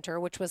 business center,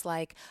 which was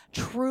like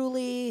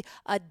truly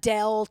a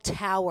Dell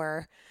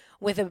tower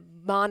with a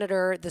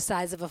monitor the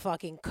size of a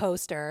fucking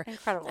coaster.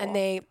 Incredible. And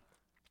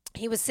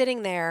he was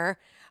sitting there,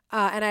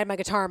 and I had my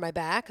guitar on my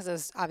back because I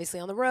was obviously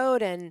on the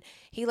road, and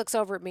he looks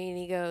over at me and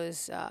he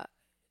goes,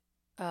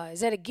 is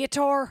that a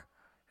guitar?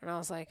 And I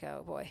was like,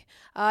 oh boy.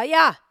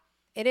 Yeah.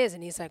 It is.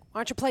 And he's like, why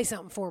don't you play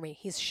something for me?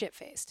 He's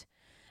shit-faced.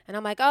 And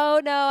I'm like,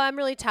 oh, no, I'm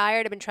really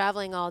tired. I've been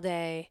traveling all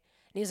day.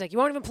 And he's like, you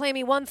won't even play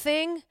me one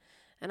thing?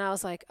 And I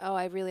was like, oh,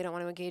 I really don't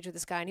want to engage with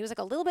this guy. And he was like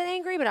a little bit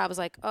angry, but I was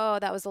like, oh,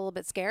 that was a little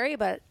bit scary.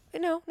 But,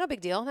 no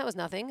big deal. That was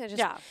nothing.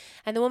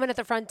 And the woman at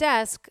the front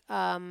desk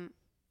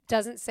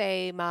doesn't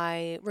say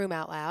my room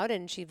out loud.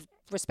 And she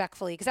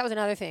respectfully, because that was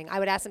another thing. I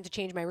would ask them to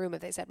change my room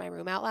if they said my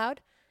room out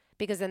loud.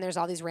 Because then there's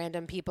all these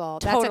random people.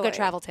 Totally. That's a good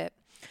travel tip.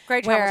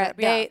 Great travel tip.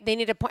 Yeah. They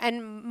need to point,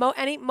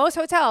 and most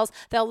hotels,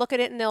 they'll look at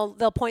it and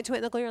they'll point to it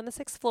and they'll go, you're on the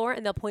 6th floor,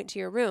 and they'll point to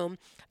your room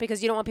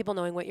because you don't want people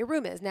knowing what your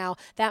room is. Now,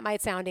 that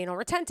might sound anal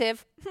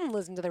retentive.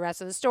 Listen to the rest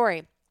of the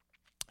story.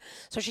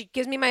 So she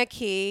gives me my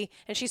key,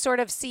 and she sort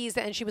of sees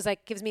that, and she was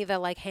like, gives me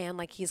the hand,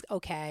 like he's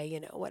okay,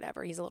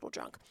 whatever. He's a little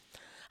drunk.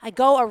 I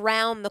go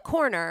around the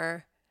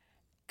corner,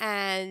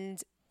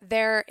 and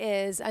there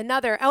is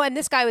another. Oh, and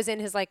this guy was in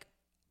his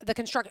a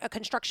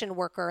construction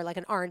worker, like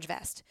an orange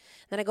vest.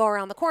 Then I go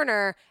around the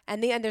corner,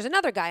 and there's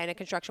another guy in a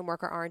construction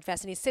worker orange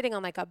vest, and he's sitting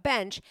on a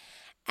bench,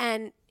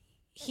 and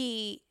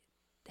he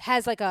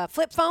has a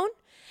flip phone,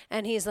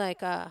 and he's like,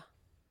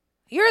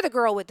 you're the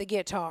girl with the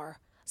guitar.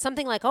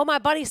 Something like, oh, my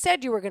buddy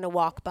said you were going to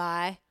walk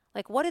by.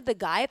 Like, what did the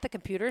guy at the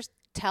computers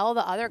tell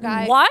the other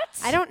guy? What?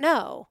 I don't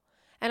know.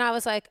 And I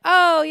was like,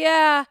 oh,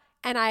 yeah.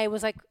 And I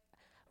was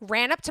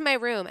ran up to my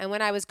room, and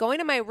when I was going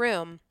to my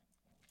room,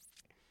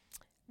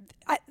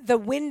 the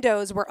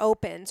windows were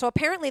open. So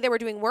apparently they were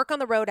doing work on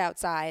the road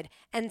outside,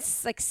 and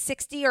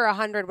 60 or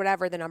 100,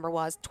 whatever the number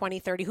was, 20,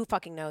 30, who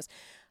fucking knows.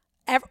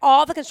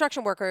 All the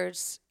construction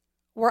workers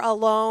were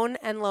alone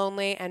and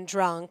lonely and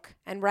drunk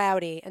and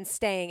rowdy and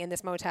staying in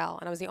this motel.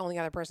 And I was the only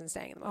other person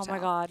staying in the motel. Oh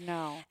my God,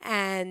 no.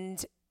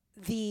 And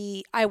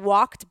I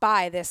walked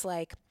by this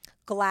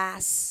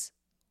glass,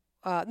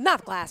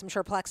 not glass, I'm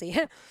sure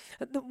plexi,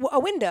 a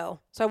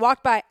window. So I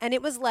walked by, and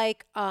it was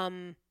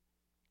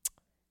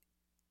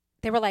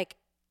they were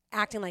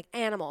acting like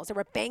animals. They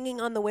were banging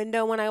on the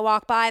window when I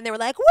walked by, and they were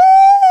like,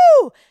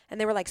 woo! And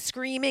they were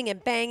screaming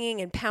and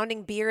banging and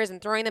pounding beers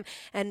and throwing them.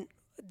 And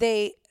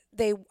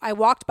I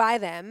walked by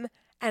them,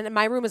 and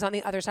my room was on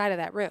the other side of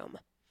that room.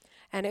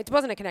 And it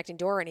wasn't a connecting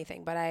door or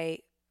anything, but I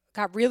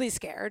got really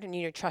scared,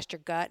 and trust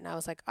your gut. And I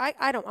was like, I'm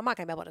not going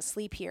to be able to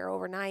sleep here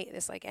overnight.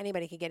 This, like,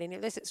 anybody could get in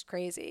here. This is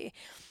crazy.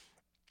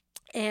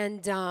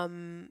 And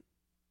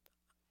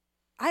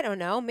I don't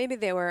know, maybe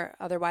they were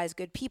otherwise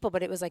good people,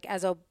 but it was like,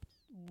 as a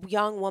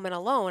young woman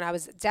alone, I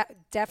was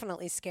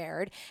definitely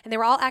scared. And they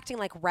were all acting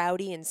like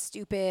rowdy and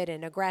stupid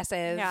and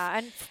aggressive. Yeah,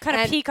 and kind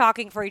of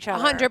peacocking for each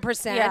other.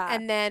 100%. Yeah.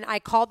 And then I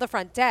called the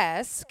front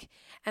desk,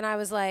 and I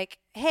was like,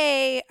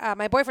 hey,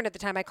 my boyfriend at the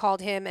time, I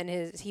called him,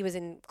 and he was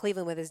in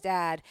Cleveland with his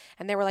dad,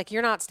 and they were like,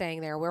 you're not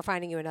staying there. We're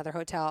finding you another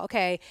hotel.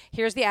 Okay,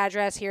 here's the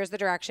address. Here's the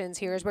directions.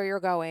 Here's where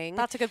you're going.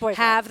 That's a good boyfriend.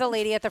 Have the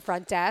lady at the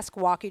front desk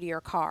walk you to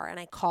your car. And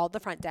I called the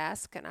front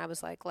desk, and I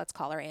was like, let's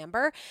call her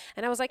Amber.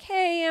 And I was like,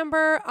 hey,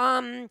 Amber,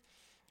 I'm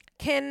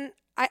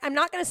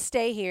not going to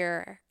stay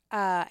here.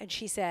 And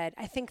she said,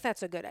 I think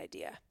that's a good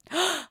idea.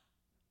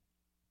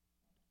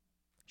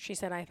 She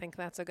said, I think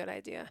that's a good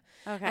idea.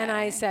 Okay. And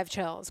I said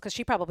chills, because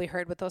she probably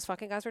heard what those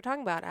fucking guys were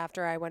talking about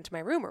after I went to my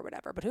room or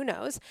whatever, but who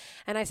knows?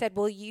 And I said,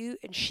 and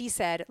she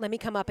said, let me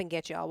come up and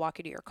get you. I'll walk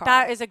you to your car.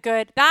 That is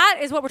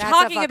what we're That's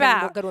talking a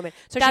about. Good woman.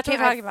 So That's she came,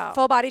 what we're talking about.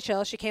 Full body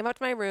chill. She came up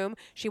to my room.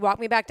 She walked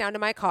me back down to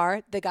my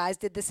car. The guys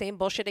did the same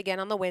bullshit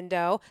again on the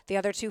window. The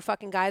other two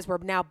fucking guys were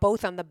now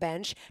both on the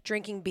bench,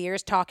 drinking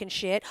beers, talking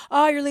shit.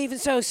 Oh, you're leaving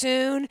so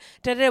soon.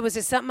 Da-da-da. Was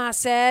it something I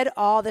said?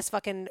 All this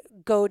fucking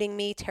goading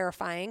me,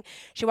 terrifying.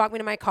 She walked me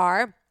to my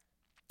car.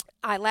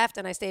 I left,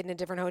 and I stayed in a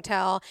different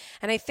hotel.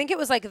 And I think it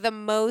was like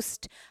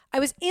I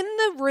was in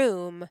the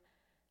room,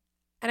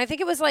 and I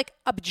think it was like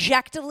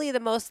objectively the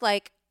most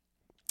like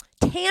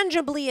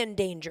tangibly in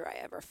danger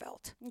I ever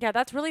felt. Yeah,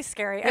 that's really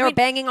scary. They were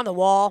banging on the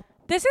wall.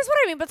 This is what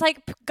I mean, but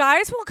like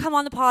guys will come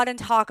on the pod and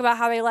talk about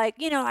how they I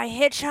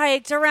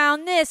hitchhiked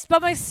around this by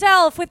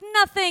myself with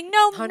nothing,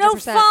 no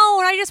 100%.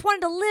 phone. I just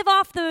wanted to live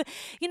off the,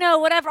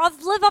 whatever. I'll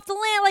live off the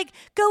land, like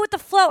go with the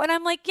flow. And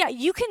I'm like, yeah,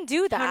 you can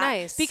do that. How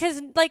nice.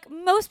 Because like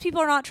most people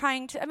are not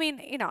trying to,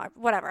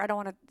 whatever. I don't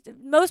want to,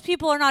 most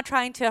people are not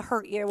trying to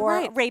hurt you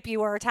or rape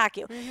you or attack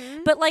you.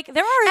 Mm-hmm. But like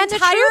there are and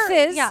entire, the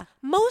truth is, yeah.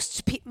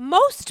 most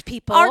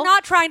people are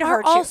not trying to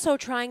hurt you. Are also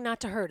trying not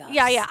to hurt us.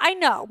 Yeah, I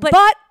know.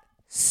 But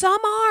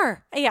some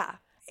are. Yeah.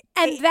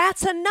 And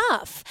that's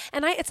enough.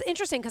 And it's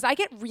interesting because I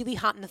get really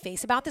hot in the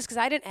face about this because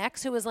I had an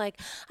ex who was like,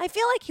 I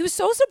feel like he was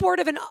so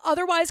supportive and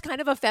otherwise kind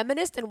of a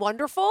feminist and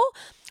wonderful.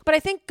 But I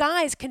think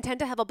guys can tend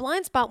to have a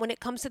blind spot when it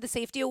comes to the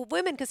safety of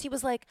women, because he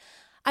was like,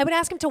 I would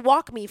ask him to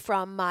walk me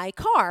from my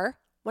car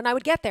when I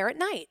would get there at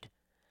night.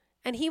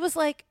 And he was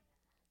like,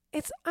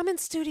 I'm in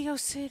Studio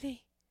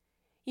City.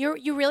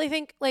 You really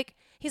think like,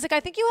 he's like, I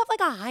think you have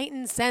like a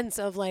heightened sense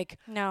of like,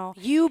 no,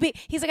 he's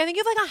like, I think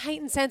you have like a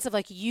heightened sense of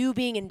like you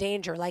being in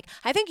danger. Like,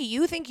 I think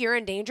you think you're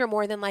in danger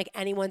more than like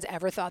anyone's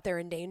ever thought they're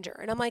in danger.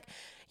 And I'm like,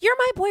 you're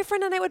my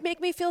boyfriend, and it would make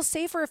me feel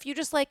safer if you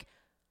just like,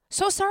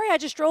 so sorry, I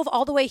just drove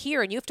all the way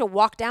here and you have to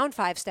walk down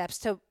 5 steps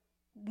to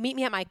meet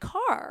me at my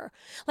car.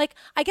 Like,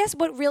 I guess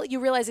what you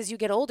realize as you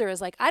get older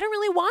is like, I don't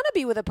really want to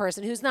be with a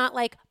person who's not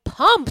like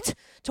pumped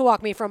to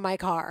walk me from my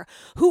car,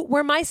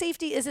 where my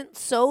safety isn't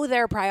so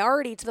their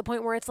priority to the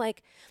point where it's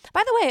like,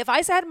 by the way,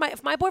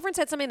 if my boyfriend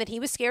said something that he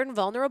was scared and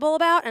vulnerable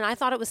about and I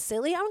thought it was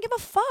silly, I don't give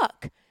a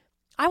fuck.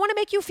 I want to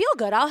make you feel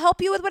good. I'll help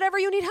you with whatever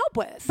you need help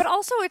with. But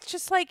also it's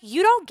just like,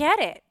 you don't get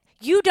it.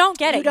 You don't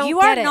get it. You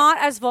are not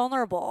as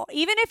vulnerable.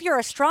 Even if you're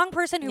a strong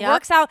person who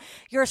works out,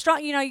 you're a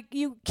strong,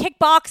 you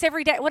kickbox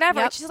every day,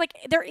 whatever. It's just like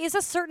there is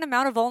a certain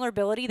amount of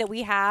vulnerability that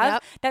we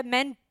have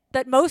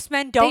that most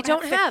men don't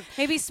have.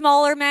 Maybe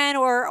smaller men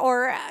or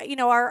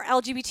our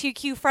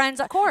LGBTQ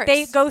friends. Of course.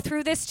 They go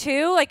through this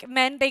too. Like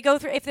men, they go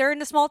through, if they're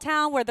in a small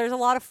town where there's a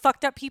lot of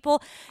fucked up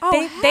people,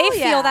 they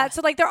feel that.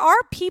 So like there are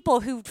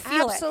people who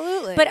feel it.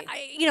 Absolutely. But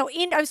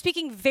I'm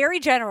speaking very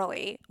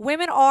generally.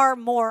 Women are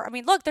more,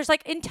 look, there's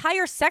like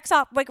entire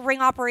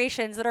ring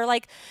operations that are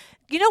like,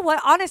 you know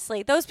what?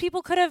 Honestly, those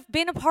people could have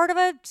been a part of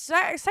a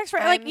sex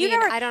ring. Like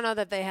I don't know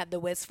that they had the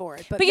whiz for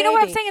it, but you know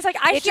what I'm saying? It's like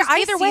I see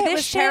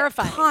this shit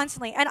terrifying.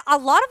 Constantly, and a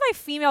lot of my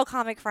female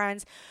comic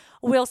friends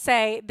will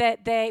say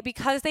that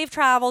because they've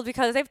traveled,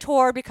 because they've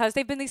toured, because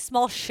they've been in these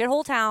small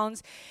shithole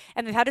towns,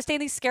 and they've had to stay in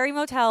these scary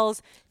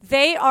motels,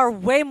 they are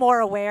way more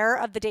aware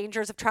of the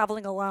dangers of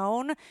traveling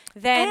alone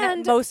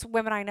than most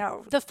women I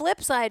know. The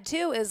flip side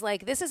too is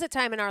like, this is a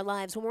time in our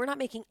lives when we're not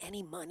making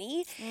any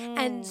money,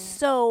 and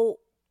so.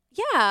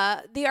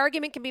 Yeah, the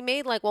argument can be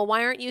made like, well,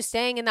 why aren't you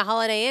staying in the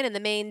Holiday Inn in the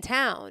main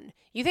town?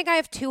 You think I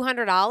have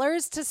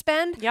 $200 to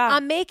spend? Yeah.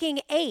 I'm making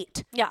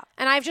 $8. Yeah.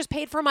 And I've just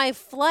paid for my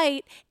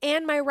flight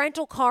and my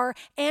rental car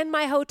and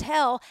my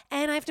hotel,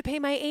 and I have to pay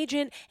my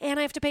agent, and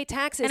I have to pay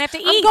taxes. And I have to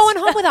I'm eat. going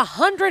home with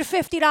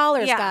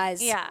 $150,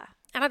 guys. Yeah.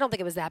 And I don't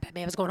think it was that bad.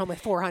 Maybe I was going home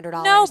with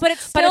 $400. No, but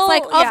it's still,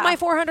 like of my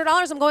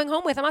 $400 I'm going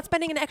home with, I'm not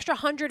spending an extra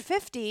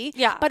 $150.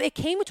 Yeah. But it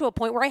came to a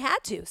point where I had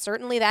to.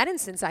 Certainly that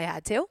instance I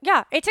had to.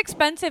 Yeah, it's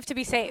expensive to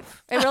be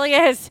safe. It really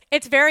is.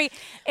 It's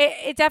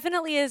it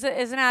definitely is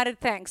an added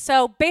thing.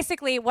 So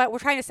basically what we're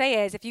trying to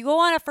say is if you go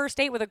on a first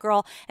date with a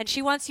girl and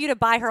she wants you to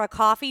buy her a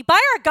coffee, buy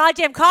her a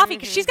goddamn coffee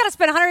because she's got to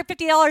spend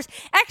 $150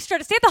 extra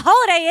to stay at the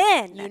Holiday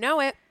Inn. You know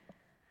it.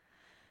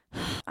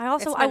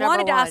 It's my I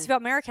wanted to number ask you one.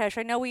 about Marrakesh.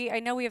 I know we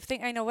have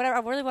I know whatever. I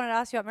really wanted to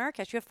ask you about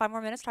Marrakesh. You have 5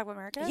 more minutes to talk about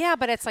Marrakesh? Yeah,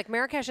 but it's like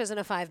Marrakesh isn't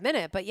a 5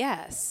 minute, but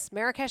yes,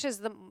 Marrakesh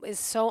is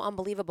so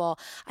unbelievable.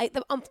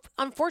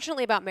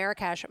 Unfortunately about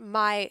Marrakesh,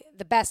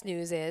 the best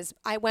news is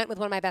I went with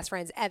one of my best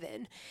friends,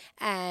 Evan,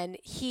 and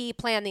he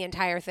planned the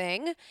entire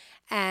thing,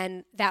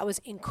 and that was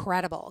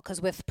incredible.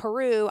 Because with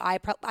Peru, I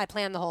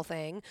planned the whole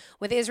thing.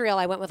 With Israel,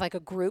 I went with like a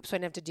group, so I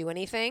didn't have to do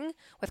anything.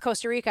 With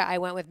Costa Rica, I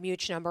went with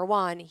Much number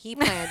one. He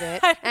planned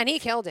it, and he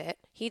killed it.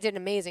 He did an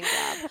amazing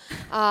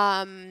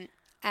job.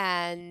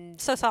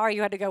 And So sorry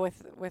you had to go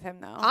with him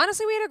though.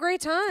 honestly, we had a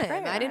great time.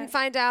 Great, I didn't right.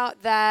 find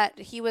out that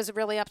he was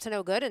really up to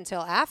no good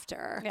until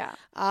after. Yeah.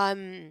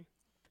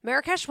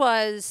 Marrakesh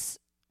was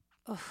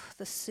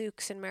the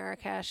souks in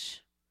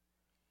Marrakesh.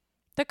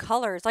 The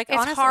colors, like It's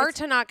honestly, hard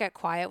to not get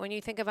quiet when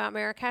you think about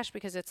Marrakesh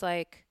because it's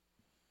like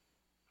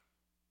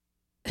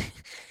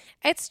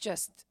it's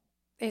just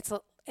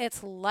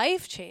it's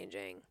life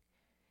changing.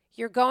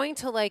 You're going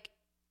to like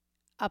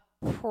a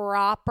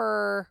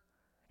proper.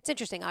 It's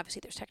interesting.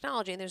 Obviously, there's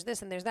technology and there's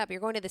this and there's that, but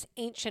you're going to this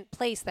ancient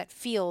place that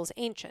feels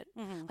ancient.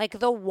 Mm-hmm. Like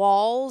the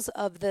walls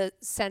of the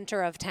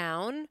center of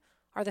town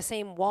are the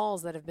same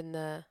walls that have been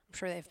I'm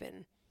sure they've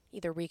been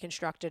either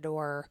reconstructed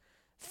or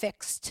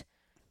fixed,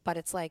 but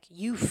it's like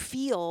you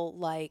feel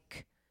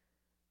like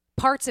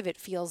parts of it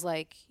feels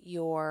like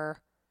you're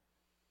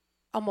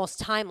almost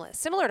timeless.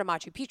 Similar to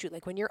Machu Picchu.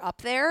 Like when you're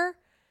up there,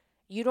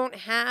 you don't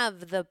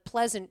have the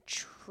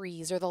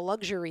pleasantries or the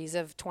luxuries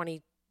of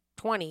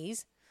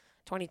 2020s.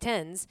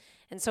 2010s.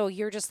 And so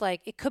you're just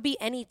like, it could be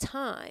any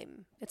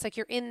time. It's like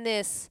you're in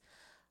this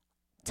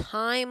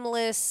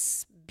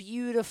timeless,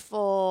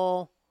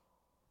 beautiful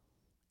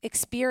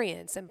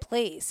experience and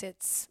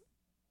place.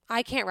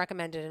 I can't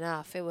recommend it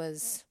enough. It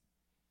was,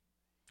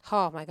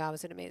 oh my God,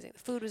 was it amazing. The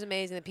food was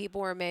amazing. The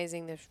people were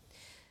amazing.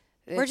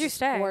 Where'd you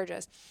stay?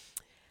 Gorgeous.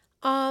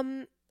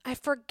 I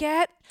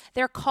forget.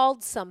 They're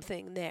called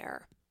something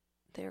there.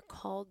 They're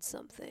called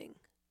something.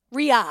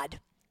 Riyadh.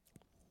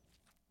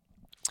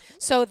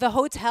 So the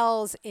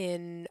hotels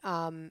in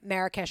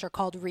Marrakesh are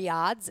called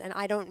riads, and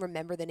I don't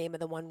remember the name of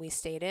the one we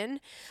stayed in,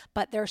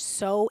 but they're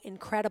so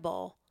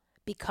incredible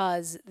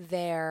because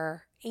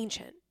they're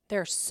ancient.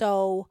 They're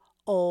so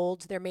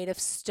old. They're made of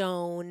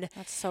stone.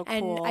 That's so cool.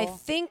 And I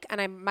think,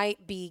 and I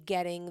might be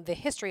getting the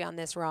history on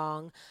this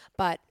wrong,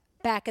 but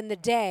back in the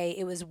day,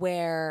 it was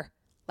where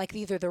like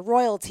either the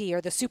royalty or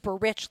the super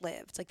rich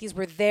lived. Like these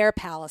were their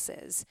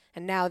palaces,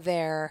 and now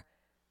they're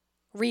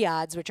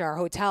riads, which are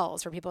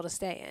hotels for people to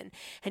stay in.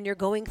 And you're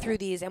going through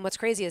these, and what's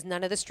crazy is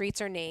none of the streets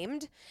are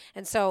named.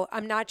 And so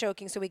I'm not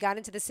joking. So we got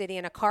into the city,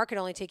 and a car could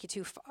only take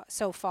you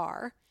so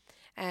far.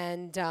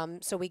 And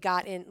so we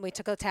got in, we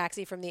took a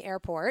taxi from the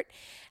airport,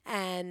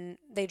 and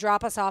they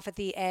drop us off at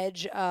the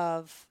edge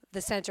of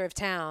the center of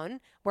town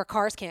where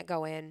cars can't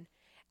go in.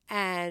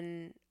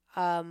 And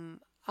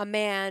a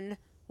man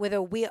with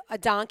a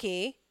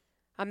donkey,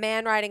 a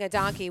man riding a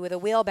donkey with a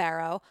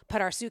wheelbarrow, put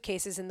our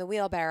suitcases in the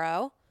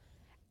wheelbarrow.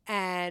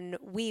 And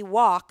we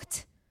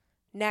walked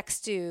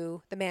next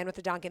to the man with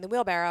the donkey and the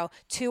wheelbarrow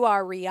to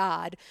our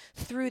riad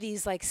through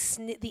these like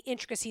the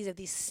intricacies of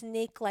these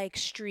snake-like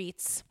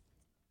streets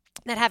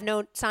that have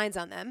no signs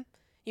on them.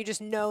 You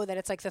just know that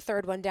it's like the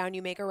third one down,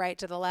 you make a right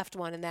to the left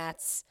one, and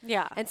that's...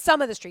 Yeah. And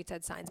some of the streets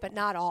had signs, but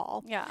not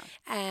all. Yeah.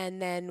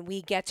 And then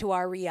we get to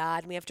our riad,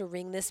 and we have to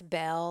ring this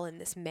bell, and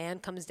this man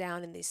comes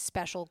down in these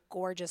special,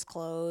 gorgeous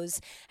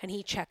clothes, and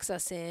he checks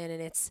us in,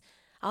 and it's...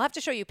 I'll have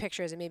to show you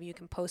pictures, and maybe you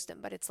can post them,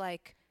 but it's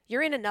like...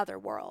 You're in another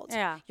world.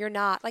 Yeah. You're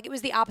not, like, it was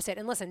the opposite.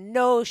 And listen,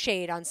 no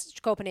shade on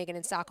Copenhagen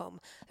and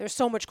Stockholm. There's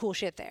so much cool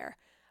shit there.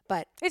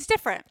 But It's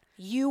different.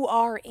 you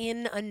are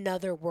in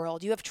another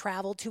world. You have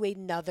traveled to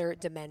another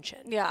dimension.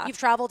 Yeah. You've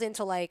traveled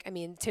into, like, I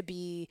mean, to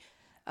be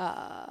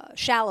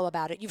shallow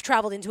about it, you've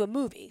traveled into a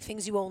movie,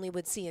 things you only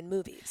would see in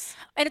movies.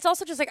 And it's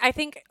also just like, I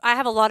think I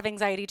have a lot of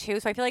anxiety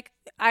too. So I feel like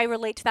I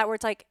relate to that where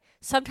it's like,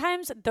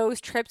 sometimes those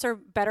trips are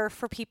better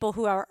for people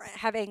who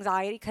have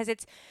anxiety because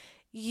it's,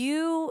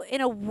 you in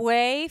a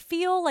way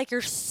feel like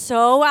you're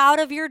so out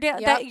of your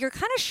that you're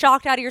kind of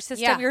shocked out of your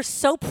system. Yeah. You're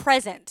so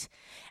present,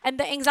 and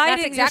the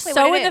anxiety. That's exactly you're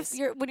so what it in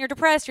is. when you're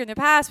depressed, you're in the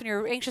past. When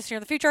you're anxious, you're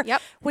in the future. Yep.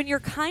 When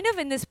you're kind of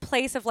in this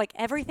place of like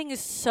everything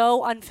is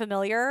so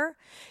unfamiliar,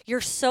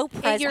 you're so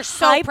present. You're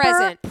so hyper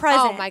present.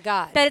 present. Oh my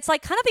God. That it's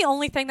like kind of the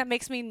only thing that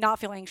makes me not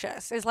feel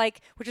anxious is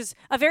like, which is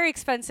a very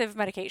expensive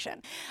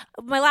medication.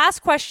 My last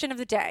question of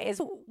the day is: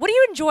 what do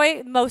you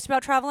enjoy most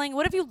about traveling?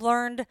 What have you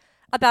learned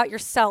about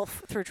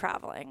yourself through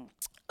traveling?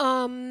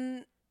 I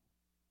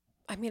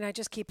mean, I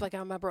just keep like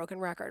on my broken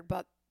record,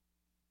 but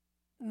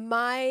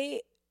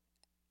my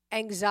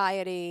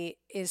anxiety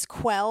is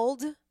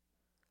quelled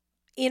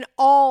in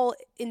all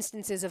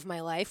instances of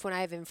my life when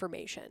I have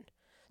information.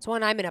 So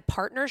when I'm in a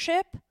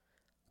partnership,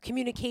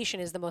 communication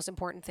is the most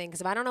important thing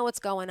because if I don't know what's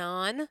going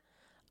on,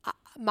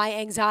 my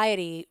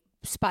anxiety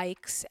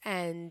spikes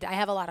and I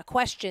have a lot of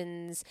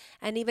questions.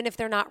 And even if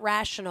they're not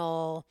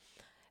rational,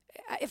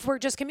 if we're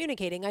just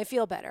communicating, I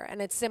feel better.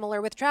 And it's similar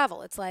with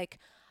travel. It's like,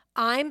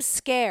 I'm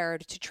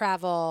scared to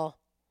travel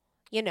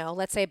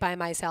let's say by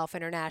myself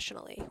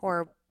internationally,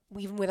 or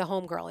even with a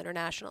homegirl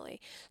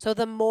internationally. So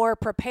the more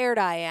prepared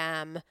I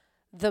am,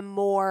 the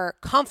more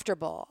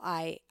comfortable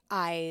I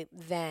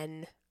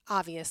then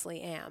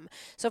obviously am.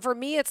 So for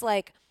me, it's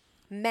like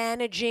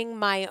managing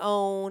my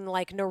own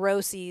like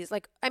neuroses.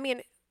 Like, I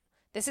mean,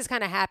 this is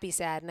kind of happy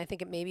sad, and I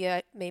think it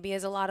maybe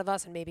is a lot of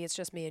us, and maybe it's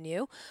just me and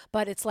you.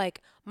 But it's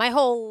like my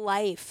whole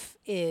life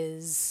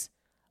is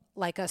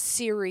like a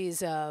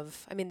series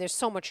of, I mean, there's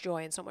so much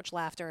joy and so much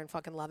laughter and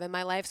fucking love in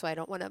my life, so I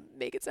don't want to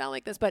make it sound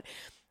like this, but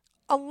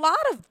a lot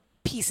of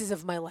pieces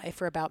of my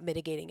life are about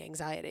mitigating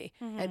anxiety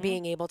and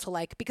being able to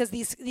like, because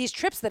these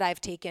trips that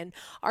I've taken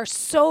are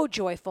so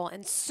joyful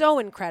and so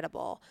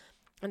incredible.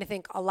 And I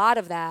think a lot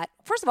of that,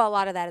 first of all, a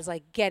lot of that is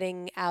like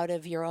getting out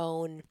of your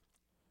own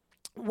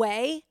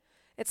way.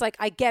 It's like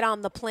I get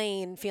on the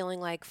plane feeling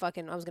like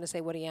fucking, I was going to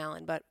say Woody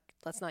Allen, but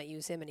let's not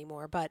use him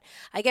anymore. But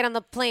I get on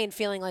the plane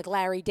feeling like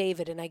Larry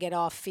David, and I get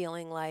off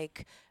feeling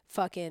like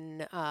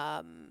fucking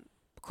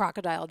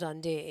Crocodile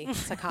Dundee.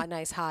 It's like a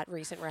nice, hot,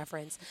 recent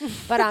reference.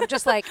 But I'm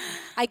just like,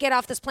 I get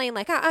off this plane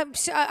like,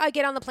 I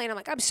get on the plane. I'm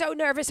like, I'm so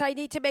nervous. I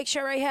need to make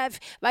sure I have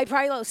my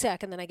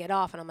Prilosec. And then I get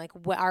off, and I'm like,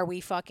 are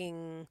we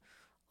fucking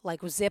like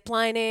zip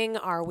lining?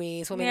 Are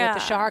we swimming with the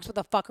sharks? What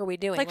the fuck are we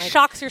doing? Like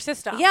shocks your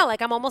system. Yeah,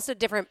 like I'm almost a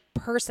different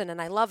person,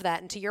 and I love that.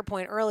 And to your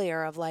point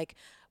earlier of like,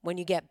 when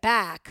you get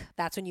back,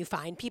 that's when you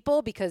find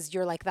people, because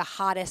you're like the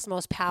hottest,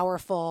 most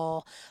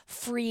powerful,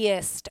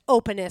 freest,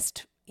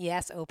 openest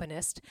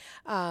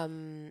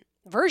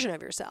version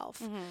of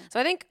yourself. So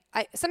I think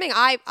something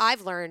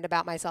I've learned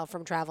about myself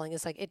from traveling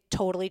is like it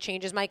totally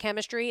changes my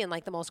chemistry in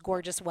like the most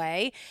gorgeous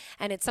way.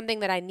 And it's something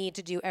that I need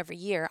to do every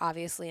year.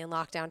 Obviously in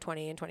lockdown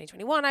 20 and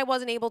 2021, I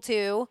wasn't able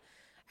to.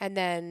 And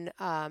then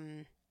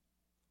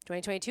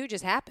 2022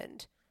 just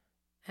happened,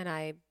 and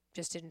I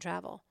just didn't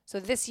travel. So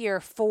this year,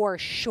 for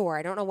sure,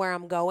 I don't know where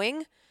I'm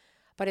going,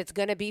 but it's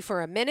going to be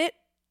for a minute,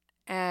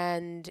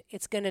 and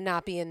it's going to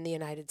not be in the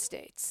United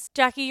States.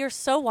 Jackie, you're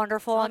so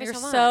wonderful, and you're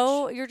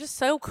just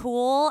so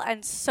cool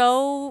and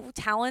so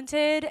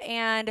talented,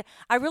 and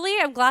I really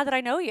am glad that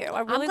I know you.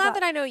 I'm glad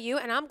that I know you,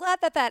 and I'm glad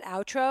that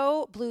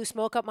outro blew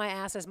smoke up my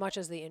ass as much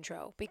as the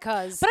intro,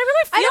 because but I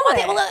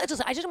really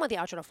feel I just want the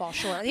outro to fall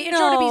short. The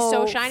intro to be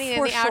so shiny,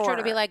 and the outro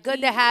to be like,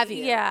 good to have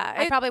you. Yeah,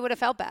 I probably would have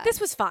felt bad. This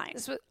was fine.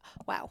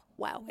 Wow.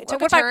 It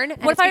took a turn,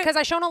 and it's because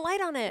I shone a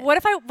light on it. What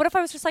if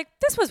I was just like,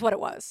 this was what it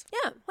was?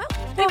 Yeah. Well,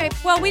 anyway.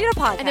 Well, we did a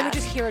podcast. And then we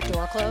just hear a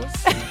door close.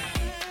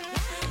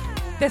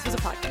 This was a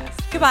podcast.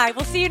 Goodbye.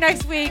 We'll see you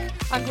next week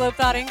on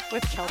Globetrotting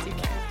with Chelsea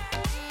Frank.